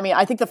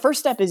 I think the first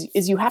step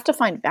is you have to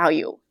find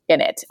value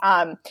in it.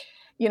 And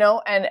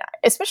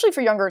especially for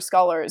younger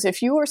scholars,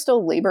 if you are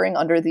still laboring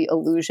under the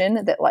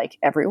illusion that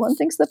everyone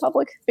thinks that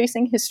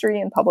public-facing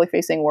history and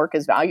public-facing work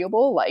is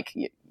valuable,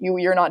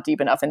 you're not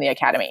deep enough in the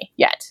academy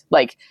yet.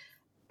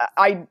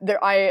 I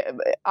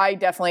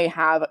definitely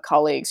have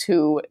colleagues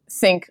who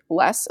think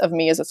less of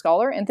me as a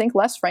scholar and think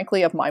less,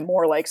 frankly, of my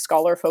more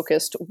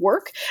scholar-focused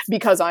work,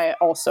 because I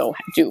also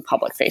do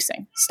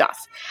public-facing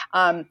stuff.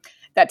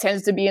 That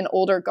tends to be an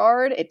older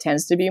guard. It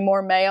tends to be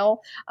more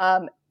male.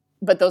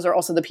 But those are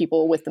also the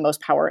people with the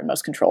most power and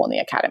most control in the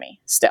academy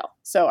still.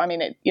 So,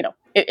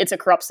 it's a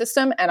corrupt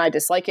system, and I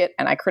dislike it,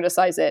 and I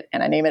criticize it,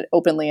 and I name it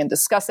openly and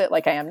discuss it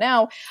like I am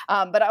now.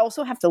 But I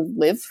also have to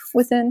live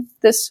within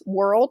this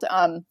world.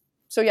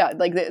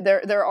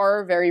 There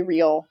are very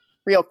real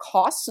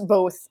costs,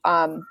 both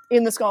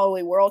in the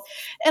scholarly world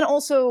and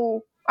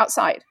also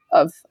outside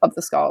of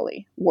the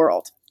scholarly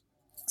world.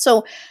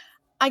 So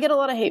I get a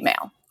lot of hate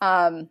mail.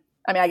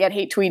 I mean, I get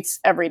hate tweets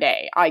every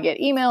day. I get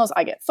emails,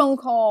 I get phone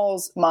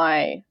calls.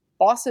 My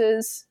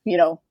bosses,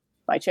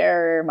 my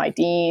chair, my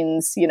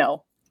deans,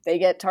 they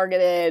get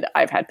targeted.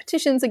 I've had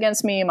petitions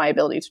against me. My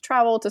ability to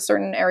travel to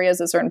certain areas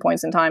at certain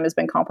points in time has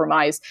been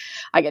compromised.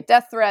 I get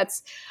death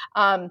threats.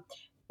 I've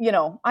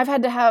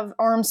had to have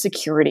armed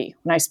security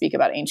when I speak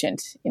about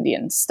ancient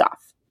Indian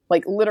stuff.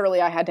 Like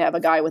literally, I had to have a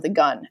guy with a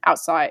gun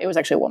outside. It was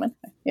actually a woman,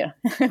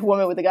 a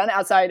woman with a gun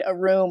outside a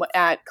room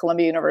at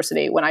Columbia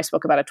University when I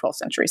spoke about a 12th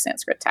century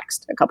Sanskrit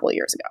text a couple of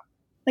years ago.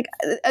 Like,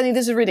 I think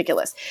this is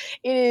ridiculous.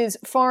 It is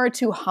far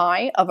too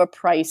high of a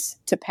price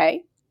to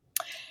pay.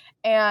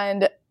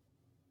 And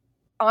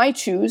I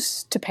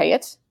choose to pay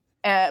it,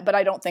 but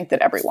I don't think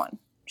that everyone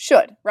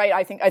should, right?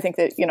 I think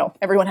that,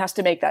 everyone has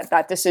to make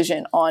that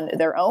decision on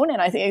their own.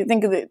 And I think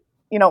that,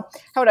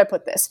 how would I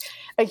put this?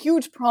 A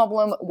huge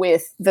problem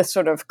with the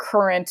sort of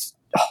current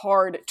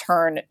hard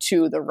turn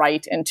to the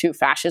right and to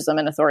fascism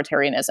and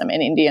authoritarianism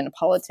in Indian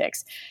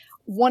politics.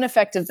 One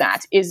effect of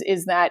that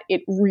is that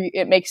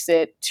it makes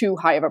it too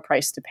high of a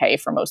price to pay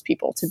for most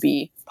people to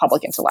be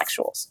public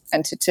intellectuals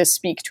and to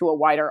speak to a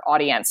wider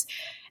audience.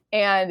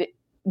 And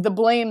the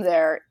blame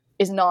there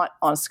is not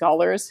on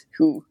scholars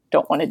who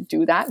don't want to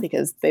do that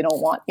because they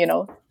don't want,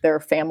 their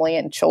family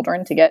and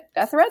children to get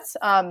death threats.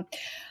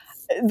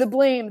 The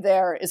blame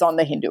there is on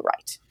the Hindu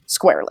right,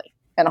 squarely,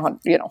 and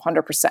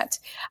 100%.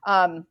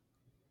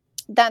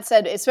 That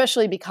said,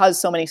 especially because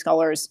so many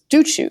scholars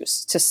do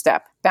choose to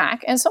step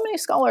back, and so many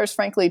scholars,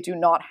 frankly, do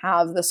not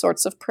have the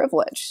sorts of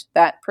privilege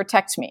that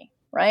protect me,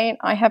 right?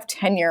 I have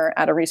tenure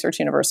at a research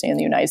university in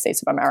the United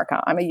States of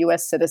America. I'm a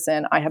U.S.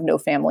 citizen. I have no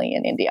family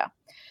in India.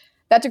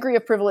 That degree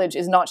of privilege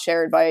is not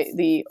shared by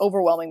the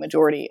overwhelming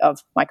majority of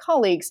my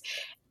colleagues,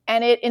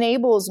 and it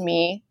enables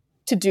me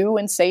to do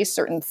and say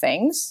certain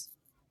things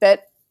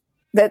that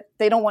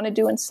they don't want to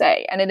do and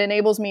say. And it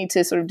enables me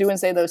to sort of do and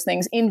say those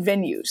things in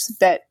venues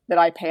that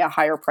I pay a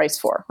higher price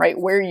for, right?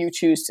 Where you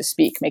choose to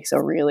speak makes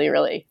a really,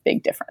 really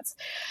big difference.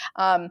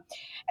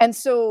 And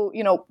so,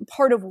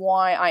 part of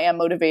why I am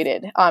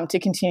motivated to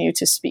continue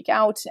to speak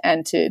out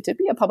and to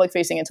be a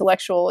public-facing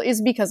intellectual is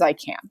because I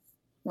can,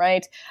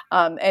 right?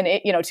 And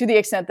it, to the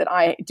extent that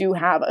I do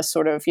have a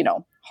sort of,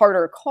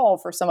 harder call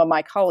for some of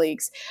my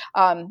colleagues,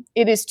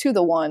 it is to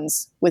the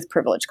ones with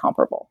privilege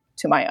comparable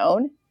to my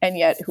own, and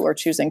yet who are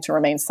choosing to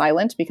remain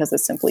silent because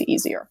it's simply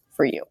easier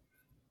for you.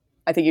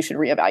 I think you should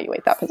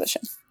reevaluate that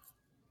position.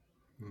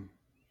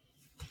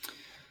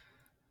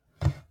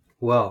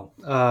 Well,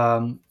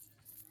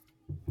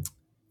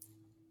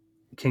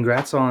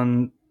 congrats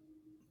on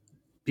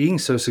being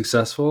so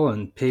successful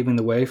and paving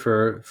the way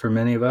for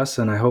many of us.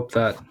 And I hope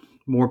that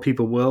more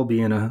people will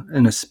be in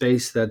a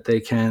space that they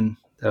can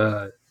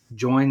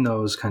join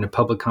those kind of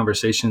public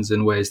conversations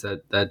in ways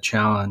that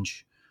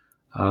challenge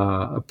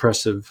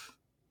oppressive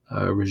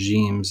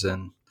regimes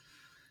and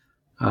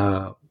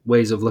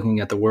ways of looking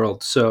at the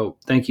world. So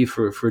thank you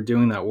for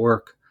doing that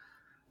work.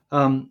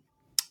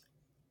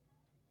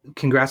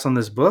 Congrats on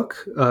this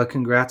book.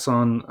 Congrats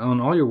on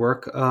all your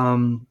work.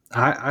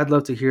 I'd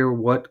love to hear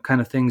what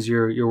kind of things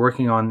you're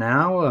working on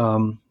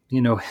now.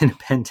 In a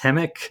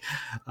pandemic,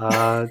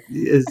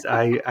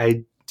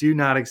 I do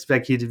not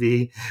expect you to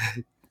be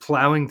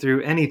plowing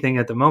through anything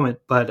at the moment,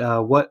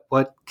 but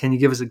what can you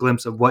give us a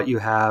glimpse of what you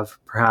have,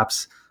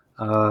 perhaps,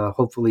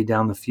 hopefully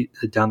down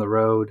the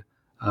road?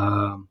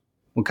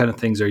 What kind of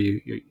things are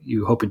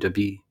you hoping to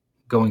be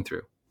going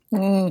through?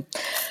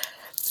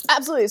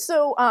 Absolutely.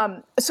 So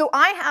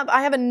I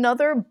have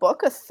another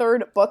book, a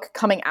third book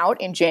coming out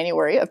in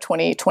January of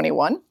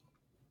 2021.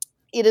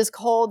 It is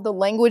called The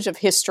Language of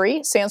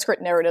History,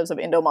 Sanskrit Narratives of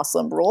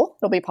Indo-Muslim Rule.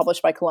 It'll be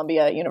published by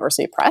Columbia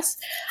University Press.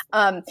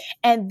 And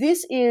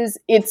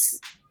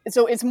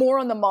it's more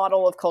on the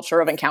model of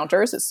Culture of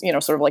Encounters. It's,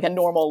 sort of like a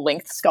normal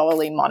length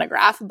scholarly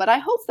monograph, but I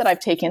hope that I've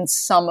taken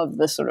some of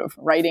the sort of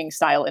writing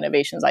style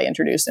innovations I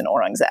introduced in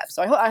Aurangzeb.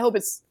 So I hope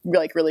it's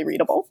really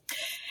readable.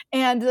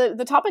 And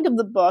the topic of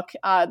the book,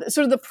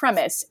 sort of the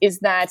premise is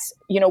that,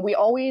 we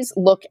always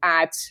look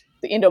at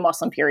the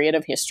Indo-Muslim period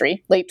of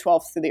history, late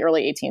 12th through the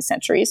early 18th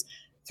centuries,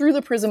 through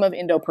the prism of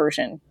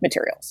Indo-Persian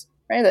materials,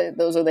 right?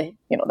 Those are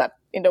that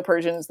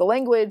Indo-Persian is the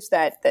language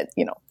that the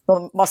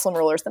Muslim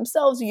rulers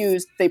themselves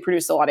used. They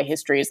produced a lot of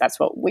histories. That's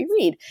what we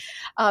read.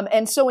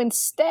 And so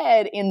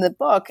instead, in the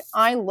book,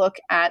 I look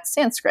at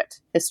Sanskrit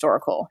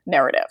historical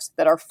narratives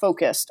that are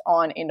focused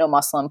on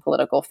Indo-Muslim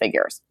political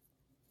figures.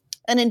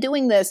 And in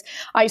doing this,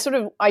 I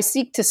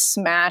seek to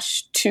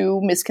smash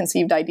two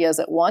misconceived ideas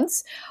at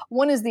once.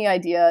 One is the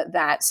idea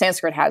that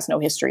Sanskrit has no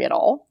history at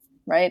all,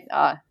 right?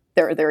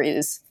 There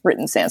is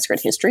written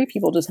Sanskrit history.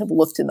 People just have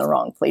looked in the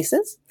wrong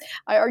places,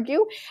 I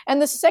argue.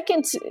 And the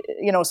second,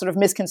 sort of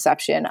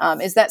misconception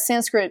is that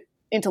Sanskrit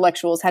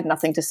intellectuals had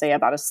nothing to say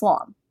about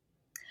Islam.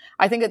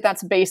 I think that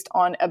that's based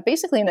on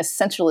basically an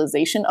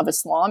essentialization of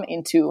Islam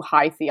into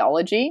high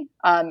theology.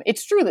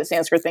 It's true that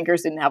Sanskrit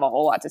thinkers didn't have a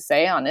whole lot to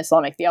say on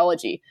Islamic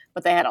theology,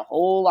 but they had a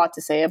whole lot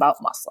to say about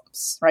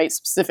Muslims, right?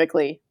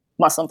 Specifically,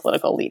 Muslim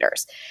political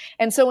leaders.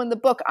 And so in the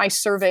book, I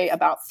survey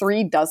about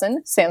 36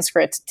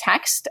 Sanskrit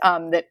texts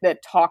that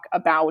talk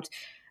about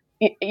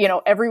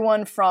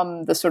everyone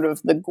from the sort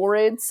of the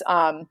Ghurids,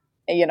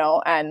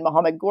 and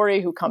Muhammad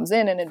Ghori, who comes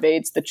in and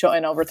invades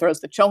and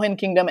overthrows the Chohan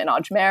kingdom in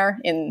Ajmer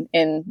in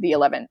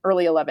the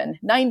early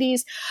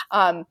 1190s,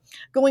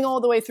 going all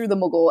the way through the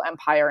Mughal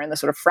Empire and the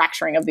sort of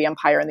fracturing of the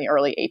empire in the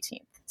early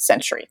 18th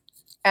century.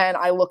 And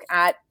I look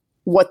at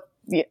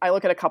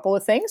a couple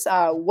of things,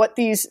 what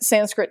these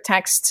Sanskrit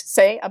texts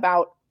say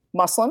about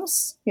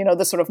Muslims,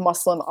 the sort of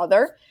Muslim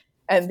other.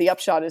 And the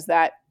upshot is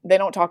that they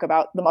don't talk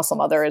about the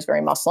Muslim other as very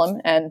Muslim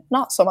and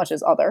not so much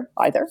as other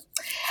either.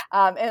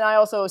 And I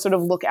also sort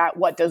of look at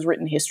what does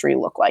written history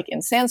look like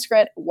in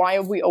Sanskrit? Why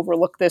have we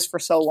overlooked this for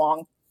so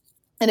long?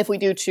 And if we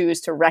do choose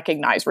to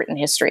recognize written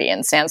history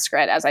in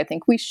Sanskrit, as I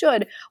think we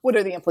should, what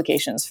are the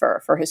implications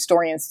for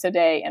historians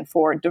today and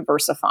for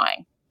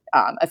diversifying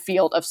a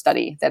field of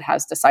study that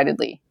has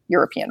decidedly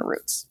European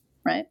roots,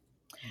 right?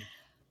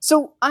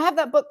 So I have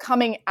that book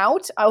coming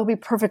out. I will be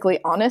perfectly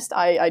honest.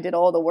 I did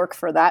all the work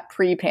for that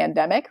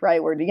pre-pandemic,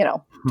 right? Where,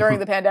 during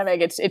the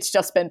pandemic, it's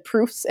just been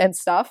proofs and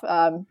stuff,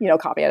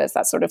 copy edits,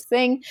 that sort of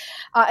thing.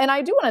 And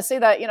I do want to say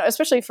that,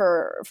 especially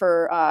for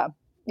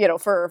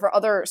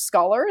other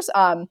scholars,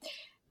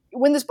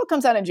 when this book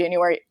comes out in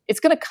January,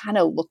 it's going to kind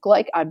of look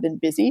like I've been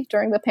busy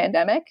during the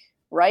pandemic,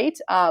 right?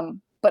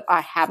 But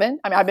I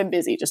haven't. I mean, I've been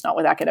busy, just not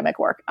with academic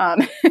work,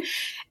 because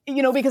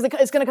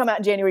it's going to come out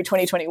in January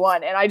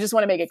 2021. And I just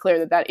want to make it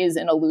clear that is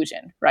an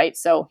illusion, right?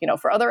 So,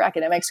 for other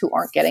academics who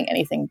aren't getting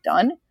anything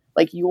done,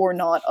 like, you're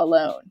not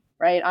alone,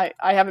 right?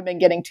 I haven't been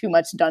getting too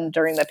much done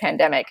during the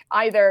pandemic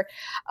either.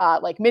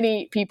 Like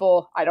many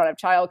people, I don't have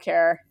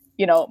childcare.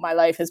 My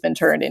life has been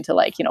turned into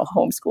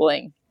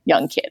homeschooling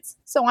young kids.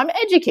 So I'm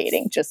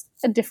educating, just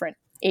a different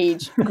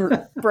age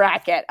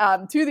bracket,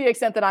 to the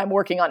extent that I'm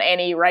working on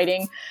any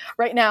writing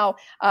right now.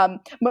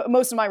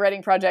 Most of my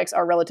writing projects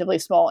are relatively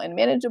small and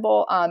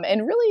manageable,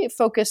 and really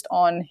focused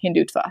on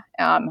Hindutva.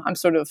 I'm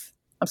sort of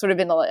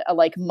in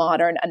a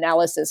modern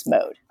analysis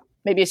mode.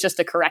 Maybe it's just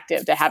a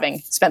corrective to having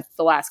spent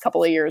the last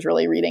couple of years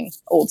really reading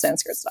old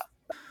Sanskrit stuff.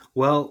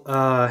 Well,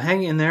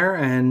 hang in there,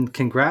 and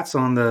congrats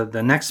on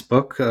the next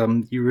book.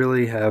 You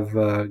really have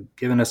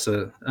given us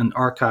an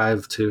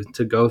archive to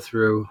go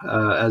through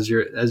as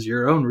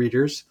your own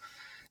readers.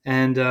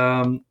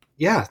 And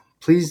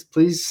please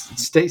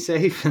stay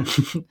safe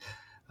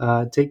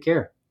and take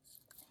care.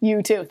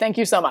 You too. Thank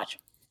you so much.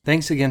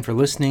 Thanks again for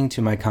listening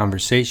to my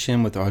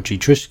conversation with Audrey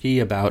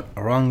Trishke about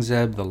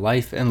Aurangzeb, the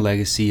life and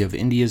legacy of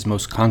India's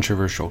most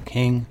controversial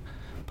king,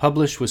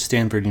 published with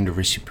Stanford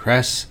University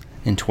Press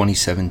in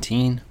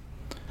 2017.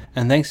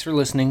 And thanks for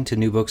listening to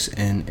New Books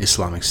in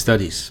Islamic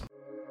Studies.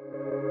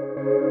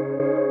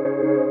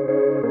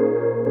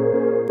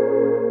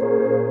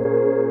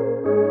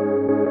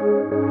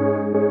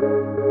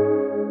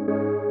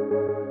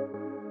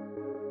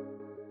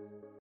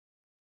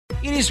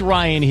 It is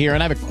Ryan here,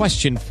 and I have a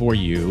question for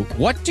you.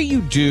 What do you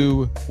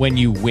do when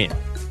you win?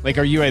 Like,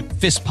 are you a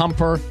fist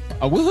pumper,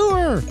 a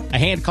woohooer, a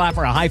hand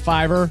clapper, a high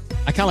fiver?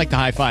 I kind of like the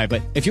high five,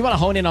 but if you want to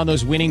hone in on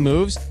those winning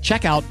moves,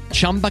 check out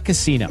Chumba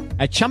Casino.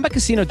 At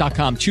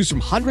ChumbaCasino.com, choose from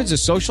hundreds of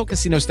social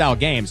casino-style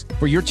games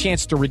for your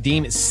chance to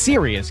redeem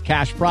serious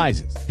cash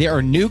prizes. There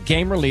are new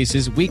game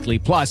releases weekly,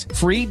 plus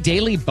free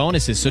daily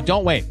bonuses. So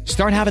don't wait.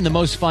 Start having the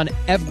most fun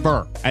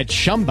ever at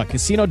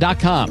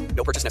ChumbaCasino.com.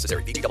 No purchase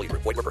necessary. VGW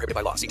Group. Void where prohibited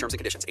by law. See terms and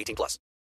conditions. 18+.